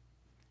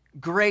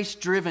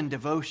 grace-driven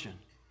devotion,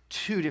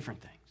 two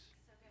different things.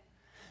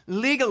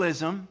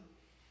 Legalism,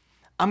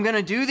 I'm going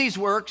to do these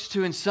works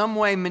to in some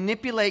way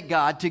manipulate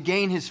God to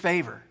gain his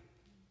favor.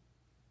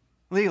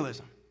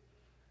 Legalism.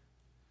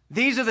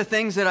 These are the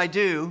things that I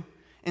do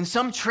in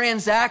some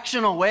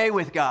transactional way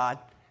with God.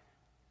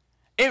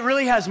 It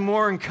really has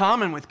more in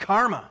common with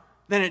karma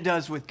than it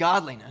does with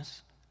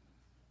godliness.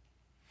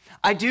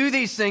 I do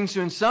these things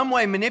to in some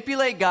way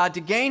manipulate God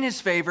to gain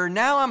his favor.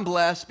 Now I'm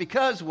blessed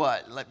because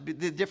what?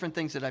 The different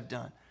things that I've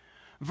done.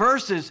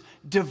 Versus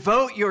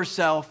devote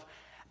yourself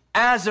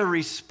as a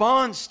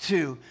response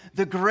to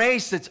the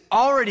grace that's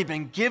already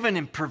been given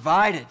and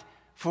provided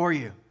for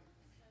you.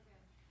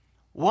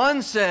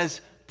 One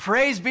says,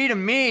 praise be to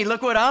me,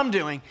 look what I'm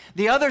doing.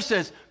 The other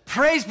says,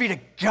 praise be to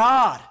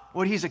God,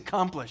 what he's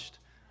accomplished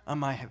on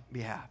my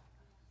behalf.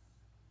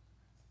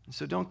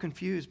 So don't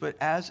confuse, but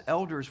as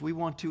elders, we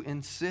want to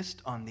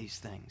insist on these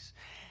things.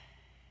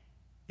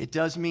 It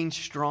does mean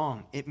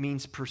strong. It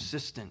means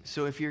persistent.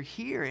 So if you're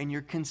here and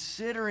you're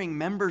considering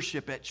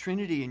membership at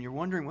Trinity and you're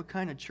wondering what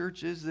kind of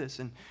church is this,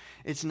 and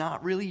it's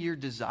not really your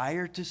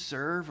desire to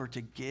serve or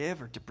to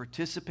give or to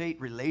participate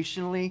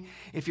relationally,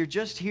 if you're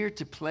just here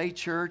to play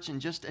church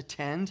and just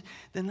attend,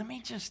 then let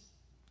me just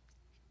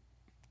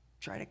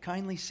try to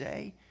kindly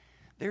say,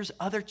 there's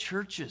other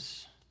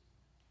churches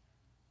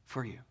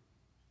for you.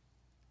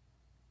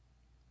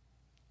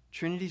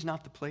 Trinity's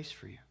not the place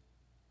for you.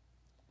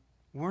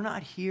 We're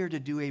not here to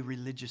do a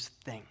religious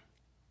thing.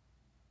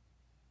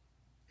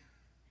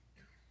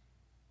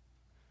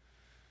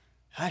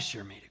 I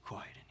sure made it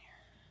quiet in here.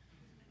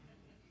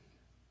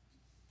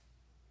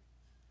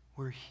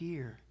 We're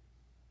here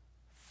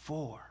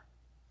for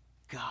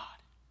God.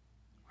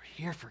 We're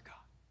here for God.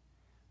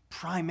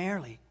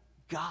 Primarily,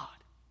 God.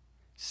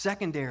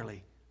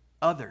 Secondarily,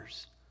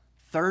 others.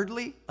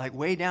 Thirdly, like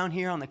way down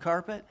here on the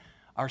carpet,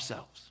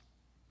 ourselves.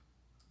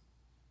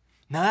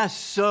 Now, that's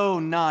so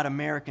not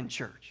American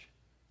church.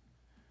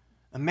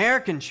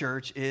 American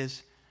church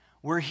is,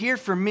 we're here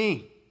for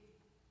me.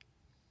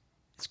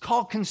 It's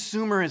called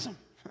consumerism.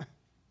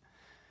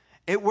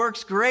 It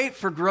works great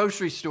for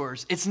grocery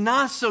stores. It's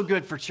not so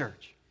good for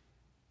church.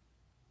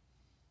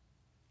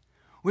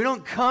 We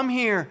don't come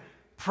here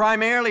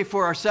primarily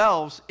for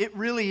ourselves. It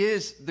really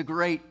is the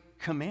great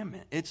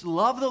commandment. It's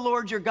love the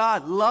Lord your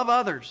God, love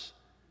others.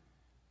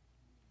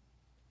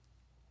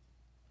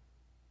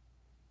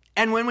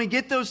 And when we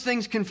get those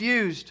things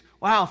confused,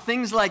 wow,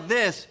 things like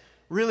this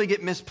really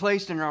get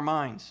misplaced in our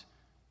minds.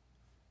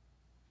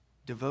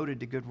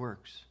 Devoted to good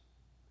works.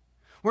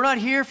 We're not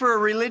here for a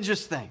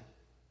religious thing.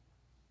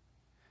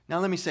 Now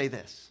let me say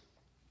this.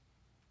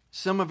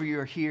 Some of you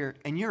are here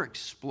and you're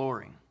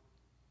exploring.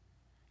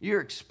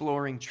 You're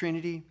exploring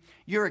Trinity.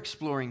 You're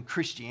exploring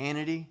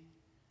Christianity.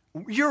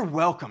 You're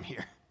welcome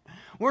here.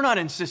 We're not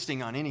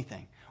insisting on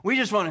anything. We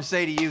just want to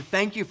say to you,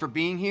 thank you for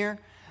being here.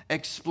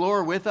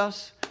 Explore with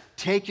us.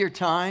 Take your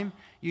time.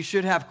 You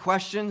should have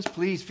questions.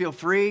 Please feel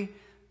free.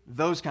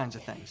 Those kinds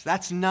of things.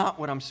 That's not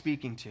what I'm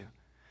speaking to.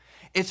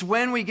 It's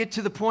when we get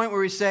to the point where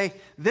we say,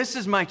 this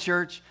is my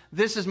church.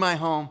 This is my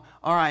home.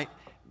 All right.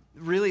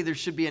 Really, there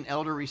should be an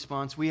elder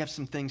response. We have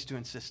some things to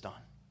insist on.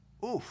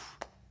 Oof.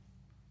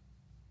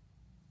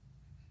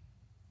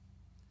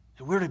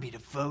 And we're to be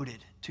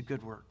devoted to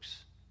good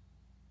works.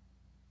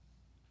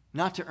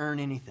 Not to earn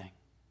anything,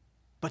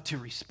 but to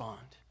respond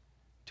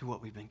to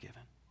what we've been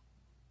given.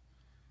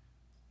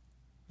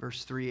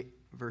 Verse 3,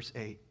 verse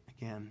 8,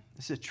 again.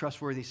 This is a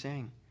trustworthy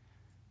saying.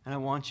 And I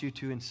want you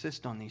to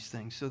insist on these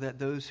things so that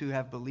those who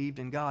have believed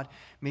in God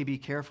may be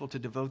careful to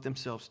devote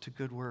themselves to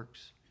good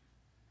works.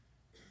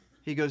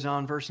 He goes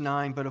on, verse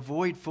 9, but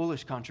avoid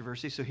foolish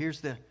controversy. So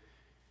here's the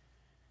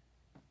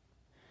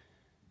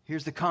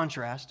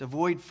contrast.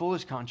 Avoid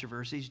foolish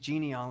controversies,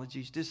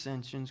 genealogies,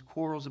 dissensions,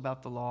 quarrels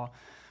about the law,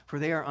 for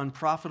they are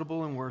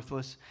unprofitable and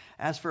worthless.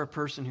 As for a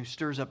person who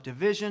stirs up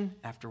division,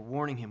 after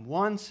warning him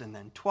once and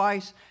then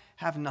twice,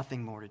 have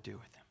nothing more to do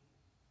with him.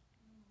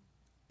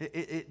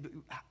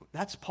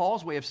 That's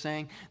Paul's way of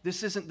saying,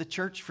 this isn't the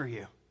church for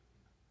you.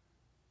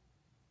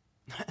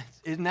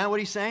 Isn't that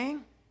what he's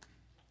saying?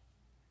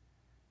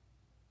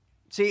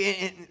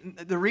 See,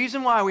 the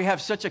reason why we have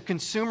such a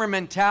consumer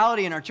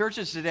mentality in our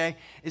churches today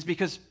is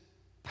because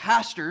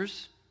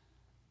pastors,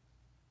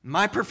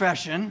 my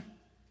profession,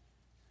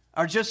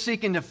 are just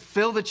seeking to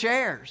fill the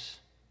chairs.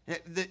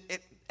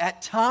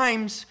 At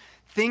times,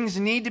 things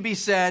need to be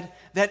said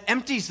that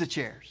empties the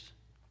chairs.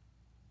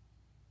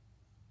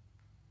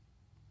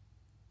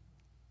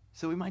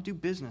 So we might do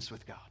business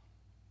with God.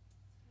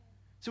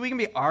 So we can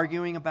be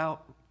arguing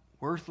about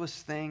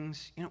worthless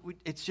things.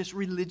 It's just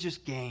religious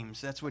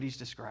games. That's what he's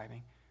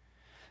describing.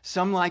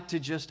 Some like to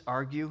just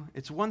argue.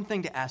 It's one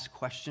thing to ask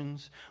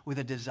questions with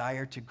a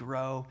desire to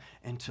grow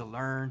and to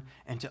learn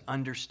and to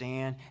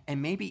understand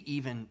and maybe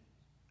even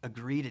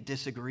agree to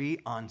disagree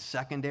on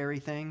secondary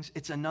things.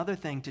 It's another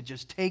thing to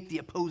just take the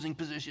opposing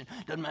position.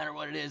 Doesn't matter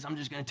what it is, I'm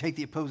just going to take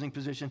the opposing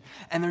position.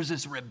 And there's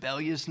this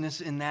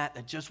rebelliousness in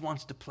that just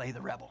wants to play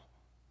the rebel.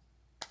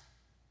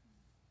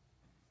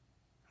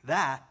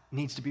 That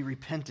needs to be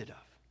repented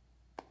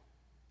of.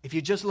 If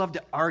you just love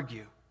to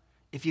argue,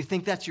 if you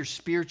think that's your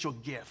spiritual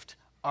gift,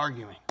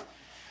 arguing,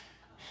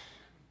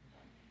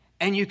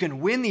 and you can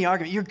win the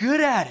argument, you're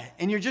good at it,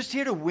 and you're just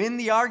here to win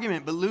the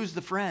argument but lose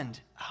the friend,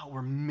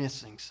 we're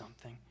missing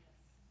something.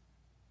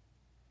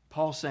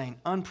 Paul's saying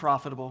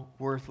unprofitable,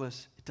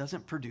 worthless, it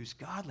doesn't produce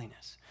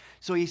godliness.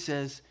 So he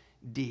says,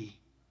 D,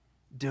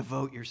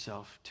 devote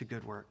yourself to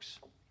good works.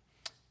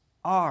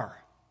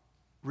 R,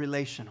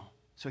 relational.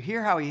 So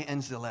hear how he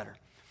ends the letter.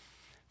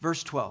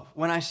 Verse 12,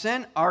 when I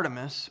send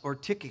Artemas or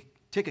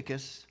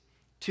Tychicus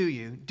to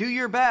you, do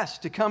your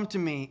best to come to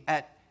me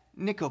at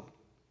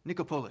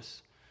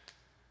Nicopolis.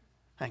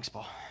 Thanks,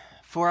 Paul.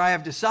 For I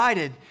have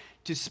decided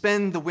to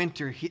spend the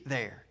winter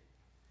there.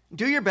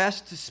 Do your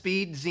best to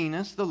speed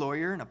Zenas, the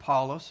lawyer, and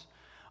Apollos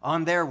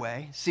on their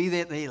way. See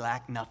that they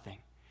lack nothing.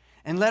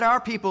 And let our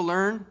people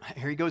learn,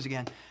 here he goes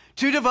again,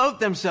 to devote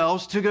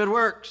themselves to good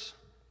works,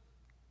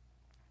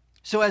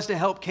 so as to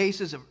help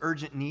cases of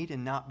urgent need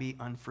and not be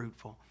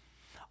unfruitful.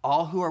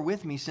 All who are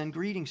with me send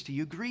greetings to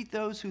you. Greet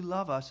those who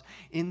love us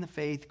in the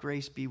faith.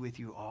 Grace be with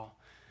you all.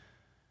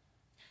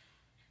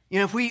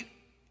 If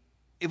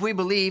we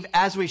believe,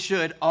 as we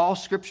should, all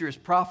Scripture is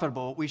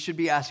profitable, we should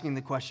be asking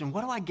the question,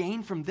 what do I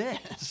gain from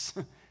this?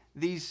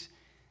 These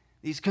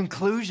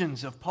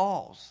conclusions of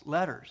Paul's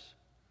letters.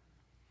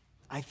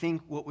 I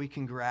think what we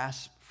can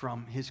grasp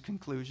from his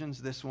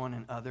conclusions, this one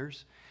and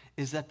others,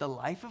 is that the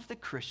life of the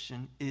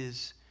Christian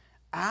is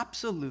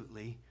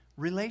absolutely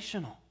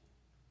relational.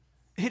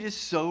 It is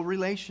so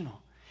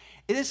relational.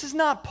 This is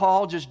not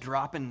Paul just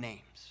dropping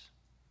names.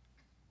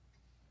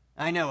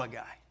 I know a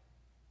guy.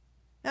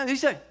 No,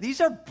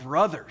 these are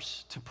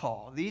brothers to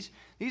Paul. These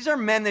are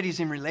men that he's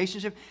in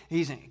relationship,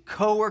 he's in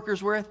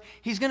co-workers with.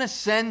 He's going to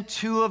send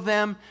two of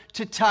them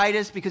to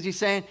Titus because he's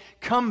saying,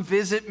 come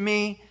visit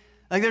me.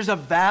 Like there's a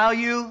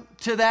value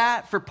to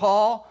that for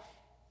Paul.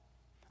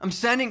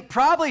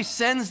 Probably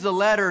sends the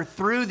letter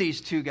through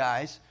these two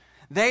guys.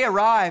 They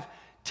arrive.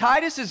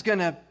 Titus is going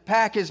to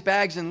pack his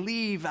bags and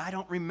leave. I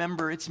don't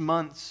remember. It's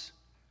months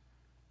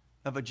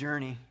of a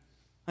journey.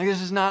 Like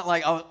this is not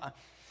like,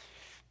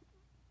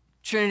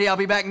 Trinity, I'll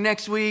be back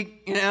next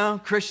week.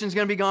 Christian's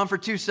going to be gone for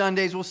 2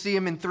 Sundays. We'll see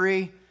him in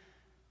 3.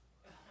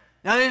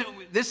 Now,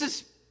 this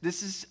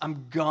is,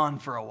 I'm gone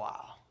for a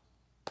while.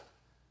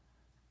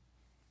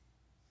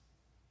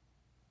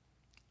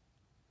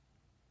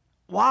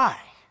 Why?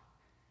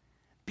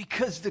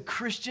 Because the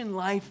Christian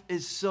life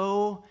is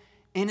so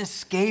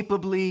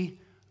inescapably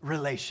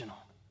relational.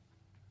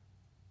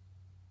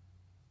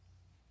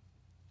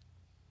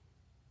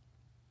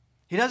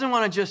 He doesn't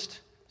want to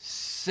just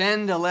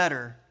send a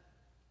letter.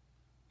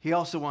 He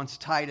also wants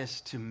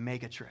Titus to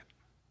make a trip.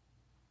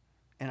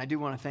 And I do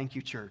want to thank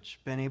you, church.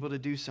 Been able to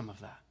do some of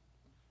that.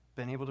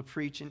 Been able to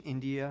preach in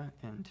India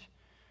and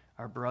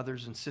our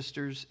brothers and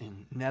sisters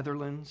in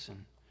Netherlands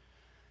and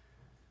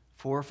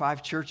 4 or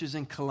 5 churches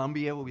in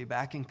Colombia. We'll be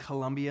back in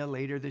Colombia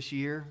later this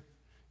year,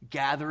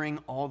 gathering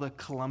all the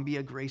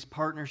Colombia Grace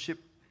Partnership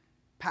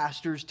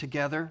pastors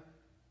together.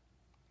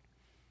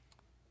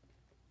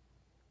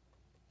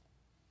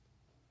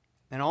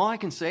 And all I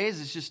can say is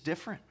it's just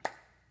different.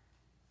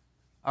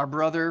 Our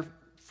brother,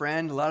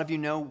 friend, a lot of you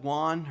know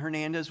Juan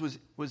Hernandez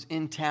was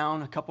in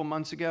town a couple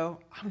months ago.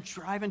 I'm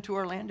driving to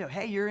Orlando.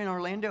 Hey, you're in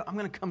Orlando? I'm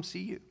going to come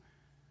see you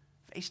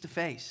face to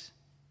face.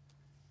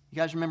 You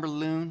guys remember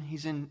Loon?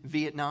 He's in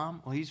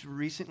Vietnam. Well, he's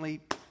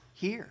recently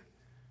here.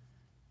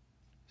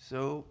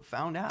 So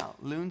found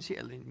out Loon's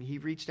here. He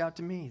reached out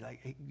to me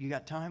like, hey, you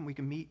got time? We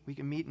can meet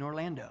in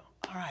Orlando.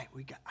 All right,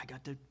 I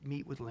got to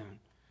meet with Loon.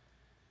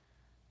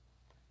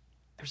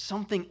 There's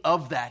something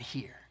of that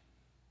here.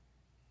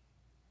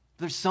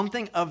 There's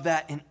something of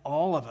that in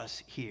all of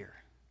us here.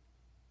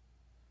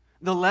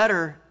 The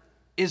letter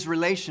is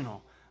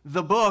relational.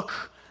 The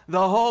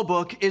whole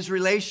book is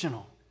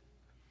relational.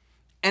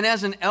 And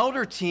as an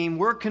elder team,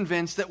 we're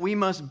convinced that we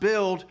must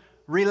build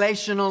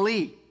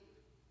relationally.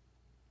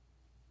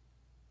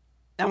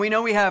 And we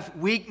know we have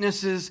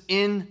weaknesses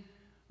in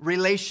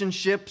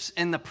relationships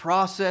and the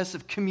process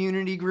of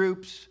community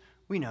groups.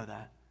 We know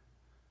that.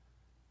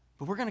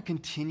 But we're going to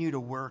continue to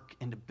work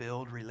and to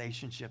build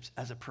relationships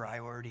as a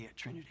priority at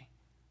Trinity.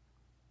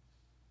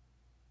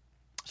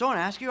 So I want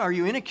to ask you, are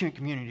you in a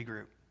community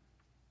group?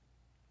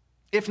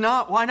 If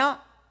not, why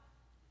not?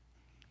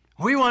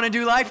 We want to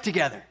do life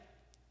together.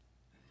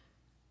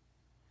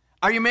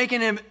 Are you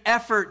making an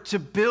effort to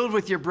build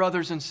with your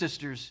brothers and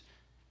sisters?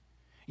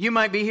 You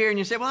might be here and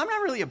you say, well, I'm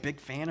not really a big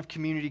fan of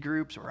community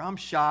groups, or I'm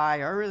shy,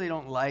 or I really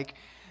don't like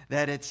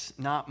that it's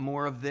not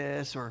more of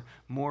this or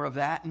more of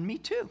that, and me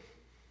too.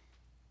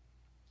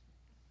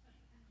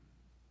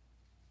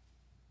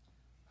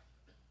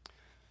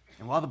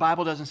 And while the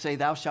Bible doesn't say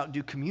thou shalt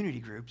do community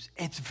groups,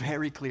 it's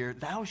very clear,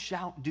 thou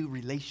shalt do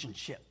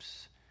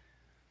relationships.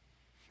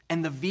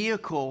 And the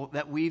vehicle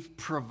that we've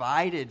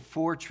provided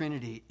for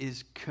Trinity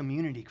is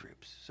community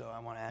groups. So I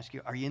want to ask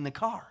you, are you in the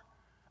car?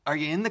 Are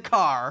you in the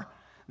car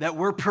that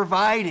we're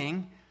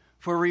providing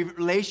for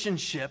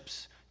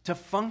relationships to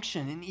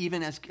function? And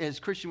even as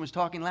Christian was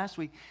talking last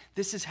week,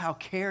 this is how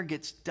care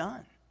gets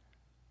done.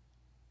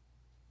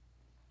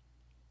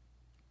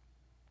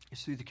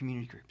 It's through the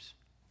community groups.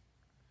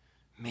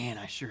 Man,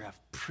 I sure have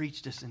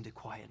preached us into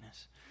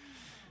quietness.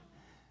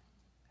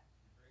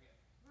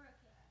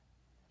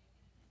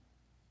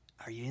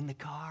 Are you in the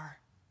car?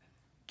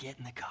 Get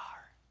in the car.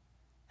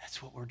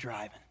 That's what we're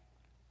driving.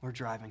 We're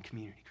driving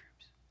community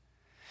groups.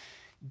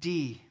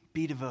 D,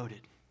 be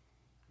devoted.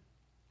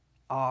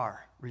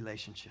 R,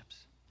 relationships.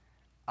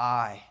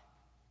 I,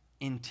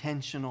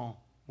 intentional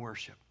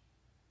worship.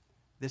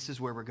 This is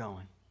where we're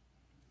going.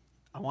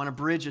 I want to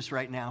bridge us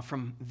right now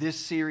from this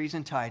series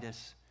in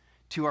Titus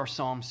to our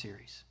Psalm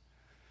series.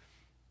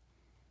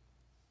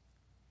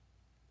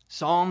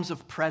 Psalms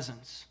of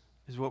Presence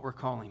is what we're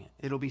calling it.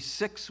 It'll be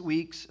 6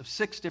 weeks of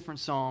 6 different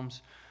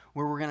Psalms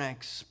where we're going to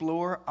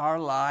explore our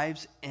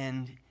lives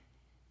and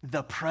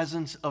the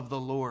presence of the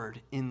Lord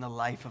in the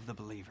life of the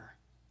believer.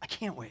 I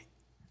can't wait.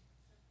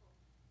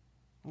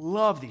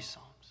 Love these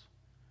Psalms.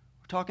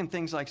 We're talking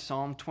things like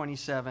Psalm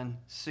 27,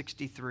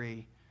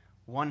 63,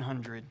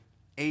 100,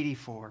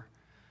 84.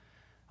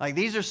 Like,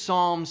 these are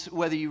Psalms,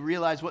 whether you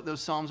realize what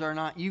those Psalms are or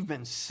not, you've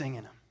been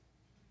singing them.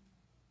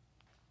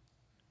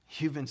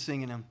 You've been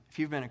singing them. If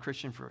you've been a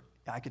Christian for,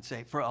 I could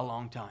say, for a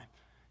long time.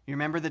 You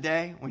remember the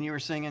day when you were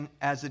singing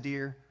As a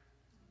Deer?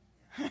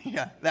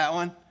 Yeah, that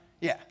one?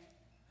 Yeah.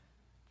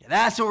 Yeah,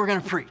 that's what we're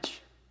going to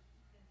preach.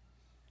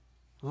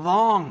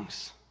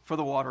 Longs for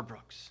the water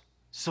brooks.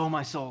 So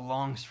my soul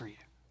longs for you.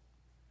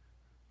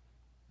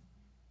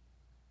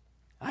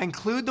 I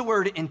include the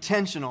word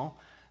intentional,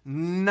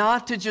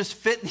 not to just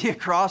fit the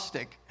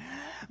acrostic,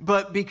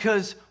 but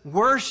because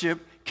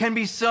worship can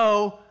be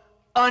so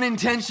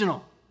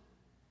unintentional.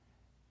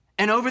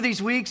 And over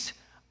these weeks,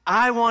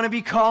 I want to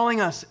be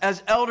calling us,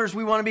 as elders,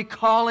 we want to be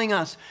calling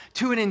us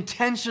to an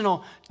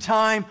intentional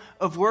time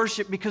of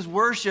worship, because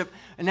worship,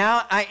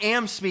 now I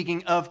am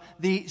speaking of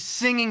the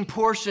singing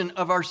portion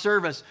of our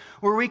service,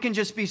 where we can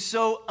just be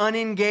so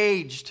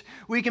unengaged.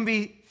 We can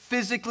be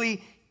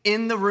physically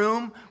in the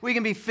room, we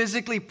can be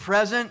physically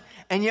present,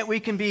 and yet we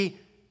can be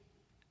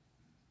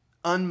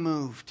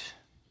unmoved.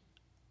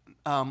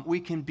 We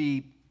can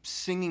be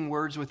singing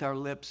words with our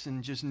lips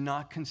and just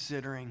not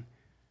considering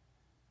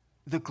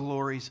the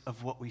glories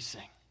of what we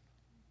sing.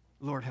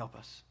 Lord, help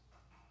us.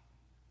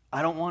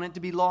 I don't want it to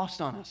be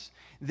lost on us.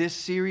 This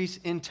series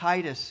in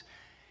Titus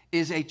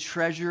is a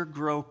Treasure,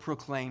 Grow,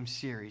 Proclaim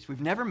series. We've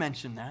never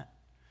mentioned that.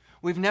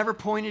 We've never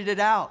pointed it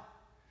out.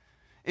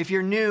 If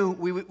you're new,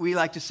 we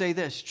like to say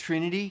this: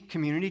 Trinity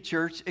Community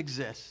Church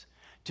exists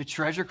to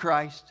treasure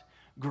Christ,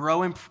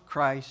 grow in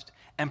Christ,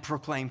 and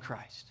proclaim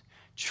Christ.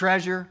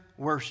 Treasure,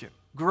 worship.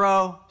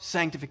 Grow,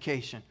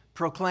 sanctification.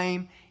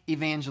 Proclaim,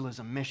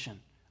 evangelism, mission.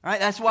 All right,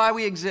 that's why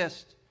we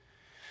exist.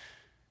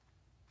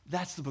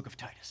 That's the book of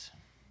Titus.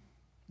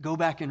 Go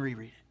back and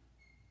reread it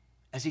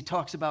as he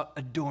talks about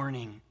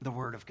adorning the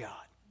word of God.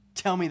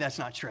 Tell me that's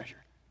not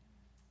treasure.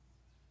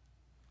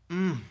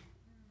 Don't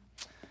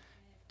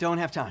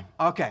have time.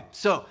 Okay,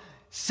 so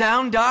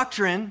sound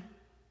doctrine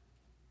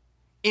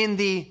in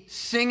the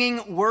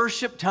singing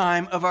worship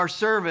time of our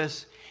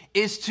service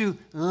is to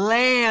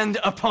land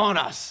upon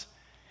us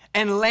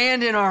and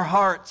land in our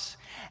hearts,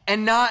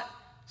 and not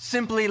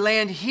simply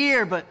land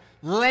here, but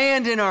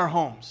land in our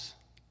homes.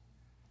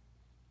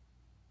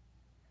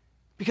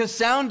 Because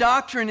sound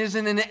doctrine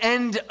isn't an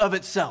end of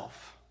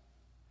itself.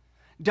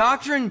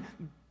 Doctrine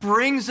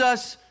brings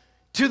us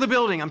to the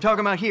building. I'm talking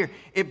about here.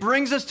 It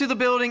brings us to the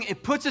building.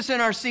 It puts us in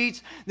our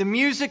seats. The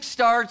music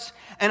starts,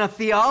 and a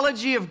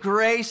theology of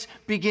grace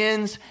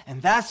begins,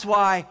 and that's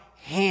why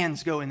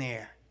hands go in the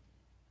air.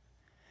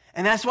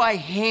 And that's why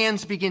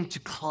hands begin to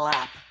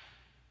clap.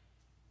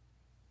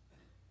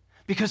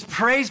 Because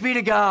praise be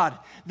to God,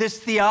 this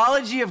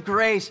theology of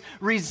grace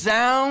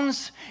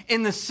resounds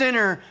in the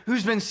sinner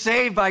who's been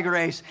saved by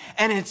grace,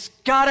 and it's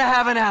got to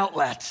have an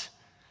outlet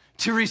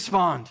to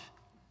respond.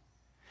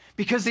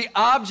 Because the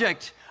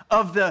object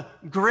of the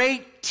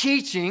great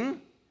teaching,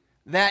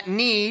 that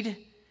need,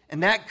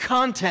 and that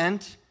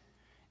content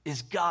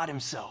is God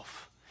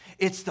himself.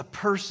 It's the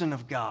person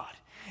of God.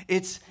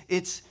 It's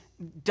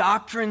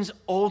doctrine's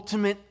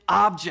ultimate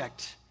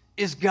object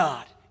is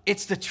God.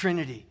 It's the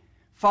Trinity.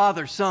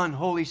 Father, Son,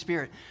 Holy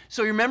Spirit.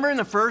 So you remember in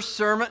the first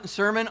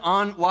sermon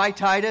on why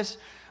Titus,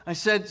 I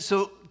said,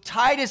 so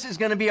Titus is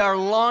going to be our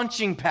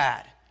launching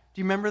pad.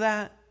 Do you remember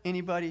that?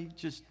 Anybody?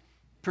 Just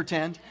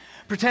Pretend.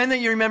 Pretend that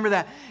you remember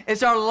that.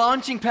 It's our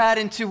launching pad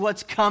into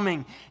what's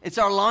coming. It's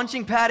our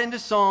launching pad into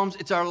Psalms.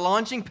 It's our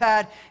launching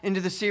pad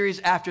into the series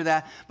after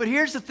that. But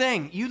here's the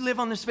thing. You live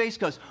on the Space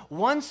Coast.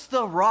 Once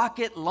the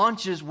rocket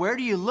launches, where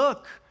do you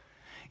look?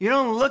 You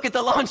don't look at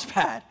the launch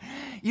pad.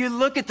 You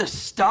look at the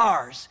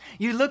stars.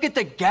 You look at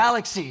the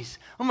galaxies.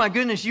 Oh my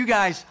goodness, you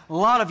guys, a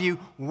lot of you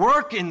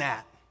work in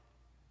that.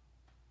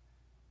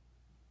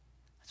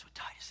 That's what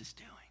Titus is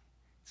doing.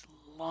 It's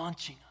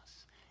launching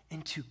us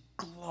into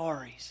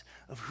glories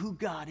of who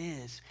God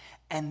is,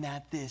 and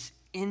that this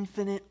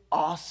infinite,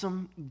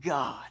 awesome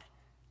God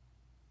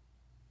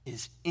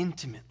is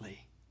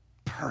intimately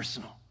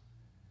personal.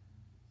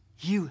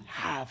 You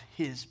have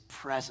his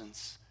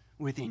presence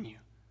within you.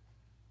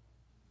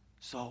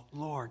 So,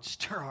 Lord,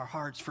 stir our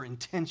hearts for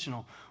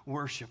intentional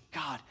worship.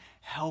 God,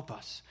 help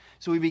us.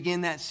 So we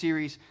begin that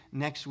series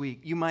next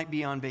week. You might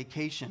be on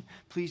vacation.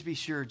 Please be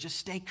sure, just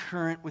stay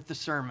current with the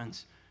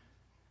sermons.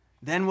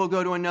 Then we'll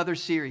go to another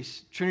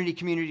series, Trinity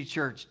Community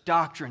Church,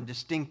 Doctrine,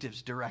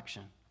 Distinctives,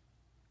 Direction.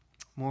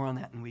 More on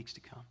that in weeks to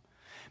come.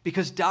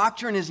 Because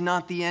doctrine is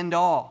not the end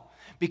all.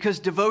 Because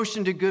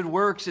devotion to good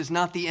works is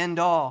not the end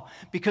all.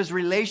 Because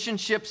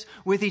relationships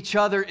with each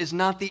other is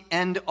not the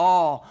end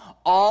all.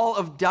 All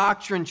of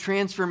doctrine,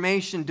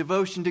 transformation,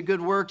 devotion to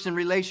good works, and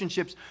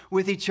relationships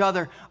with each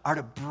other are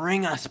to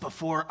bring us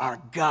before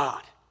our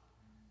God.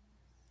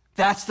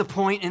 That's the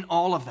point in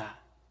all of that.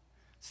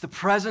 It's the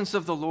presence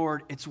of the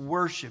Lord, it's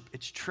worship,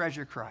 it's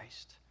treasure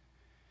Christ.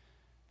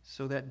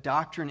 So that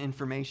doctrine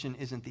information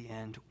isn't the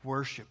end,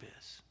 worship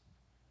is.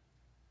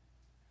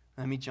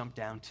 Let me jump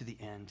down to the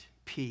end.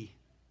 P,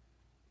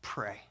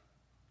 pray.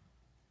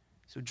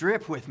 So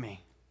drip with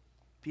me.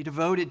 Be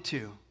devoted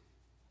to.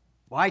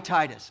 Why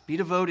Titus? Be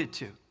devoted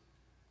to.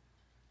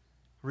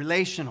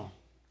 Relational,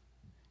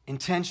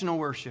 intentional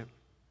worship.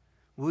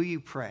 Will you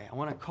pray? I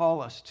want to call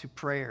us to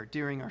prayer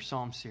during our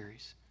Psalm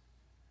series.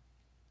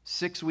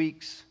 6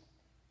 weeks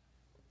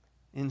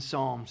in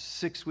Psalms,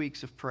 6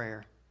 weeks of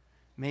prayer.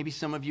 Maybe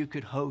some of you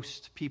could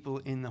host people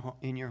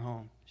in your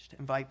home. Just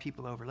invite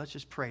people over. Let's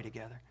just pray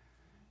together.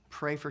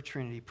 Pray for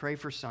Trinity. Pray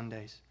for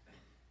Sundays.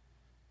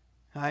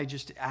 I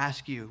just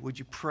ask you, would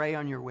you pray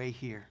on your way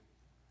here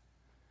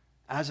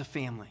as a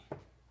family?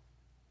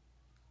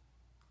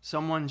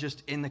 Someone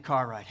just in the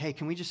car ride. Hey,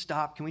 can we just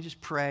stop? Can we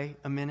just pray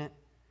a minute?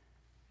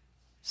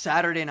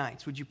 Saturday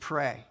nights, would you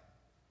pray?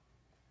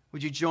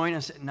 Would you join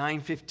us at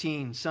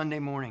 9:15 Sunday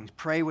mornings?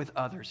 Pray with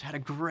others. Had a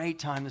great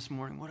time this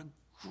morning. What a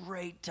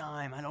great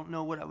time. I don't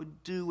know what I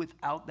would do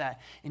without that,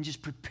 and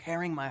just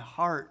preparing my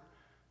heart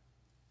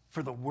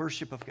for the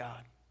worship of God.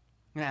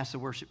 I'm going to ask the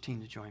worship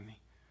team to join me.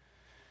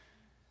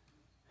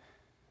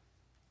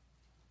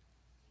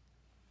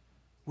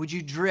 Would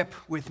you drip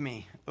with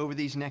me over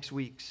these next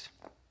weeks?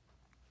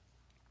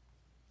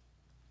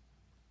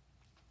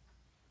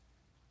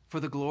 For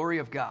the glory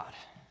of God,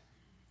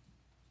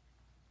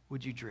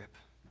 would you drip?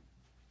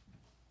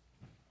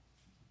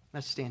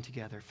 Let's stand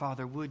together.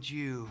 Father, would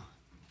you,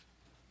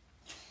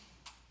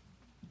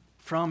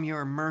 from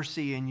your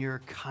mercy and your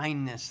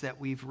kindness that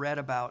we've read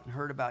about and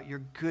heard about,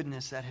 your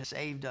goodness that has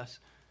saved us,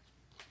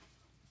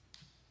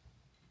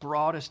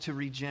 brought us to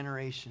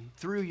regeneration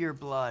through your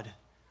blood,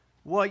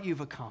 what you've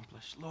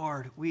accomplished.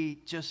 Lord, we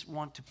just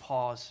want to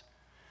pause.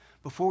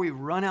 Before we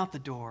run out the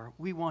door,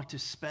 we want to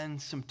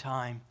spend some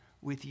time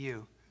with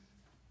you.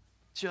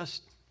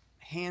 Just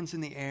hands in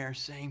the air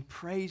saying,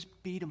 praise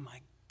be to my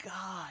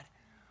God.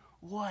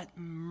 What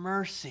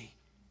mercy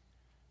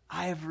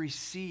I have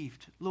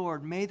received.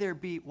 Lord, may there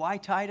be, why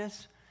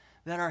Titus?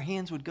 That our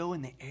hands would go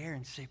in the air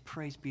and say,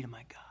 praise be to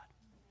my God.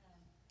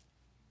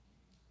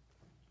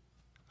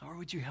 Lord,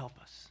 would you help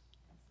us?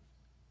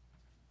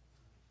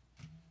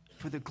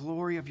 For the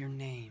glory of your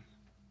name.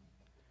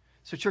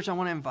 So church, I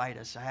want to invite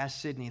us. I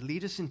asked Sydney,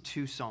 lead us in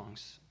 2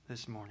 songs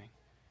this morning.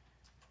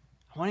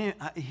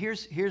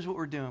 Here's what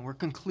we're doing. We're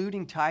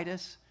concluding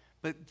Titus,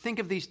 but think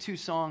of these 2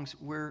 songs.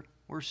 We're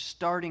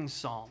starting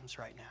Psalms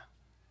right now.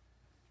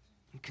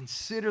 And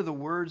consider the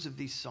words of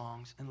these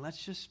songs, and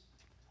let's just,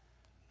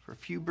 for a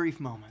few brief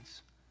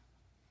moments,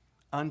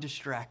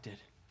 undistracted,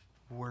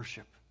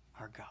 worship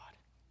our God.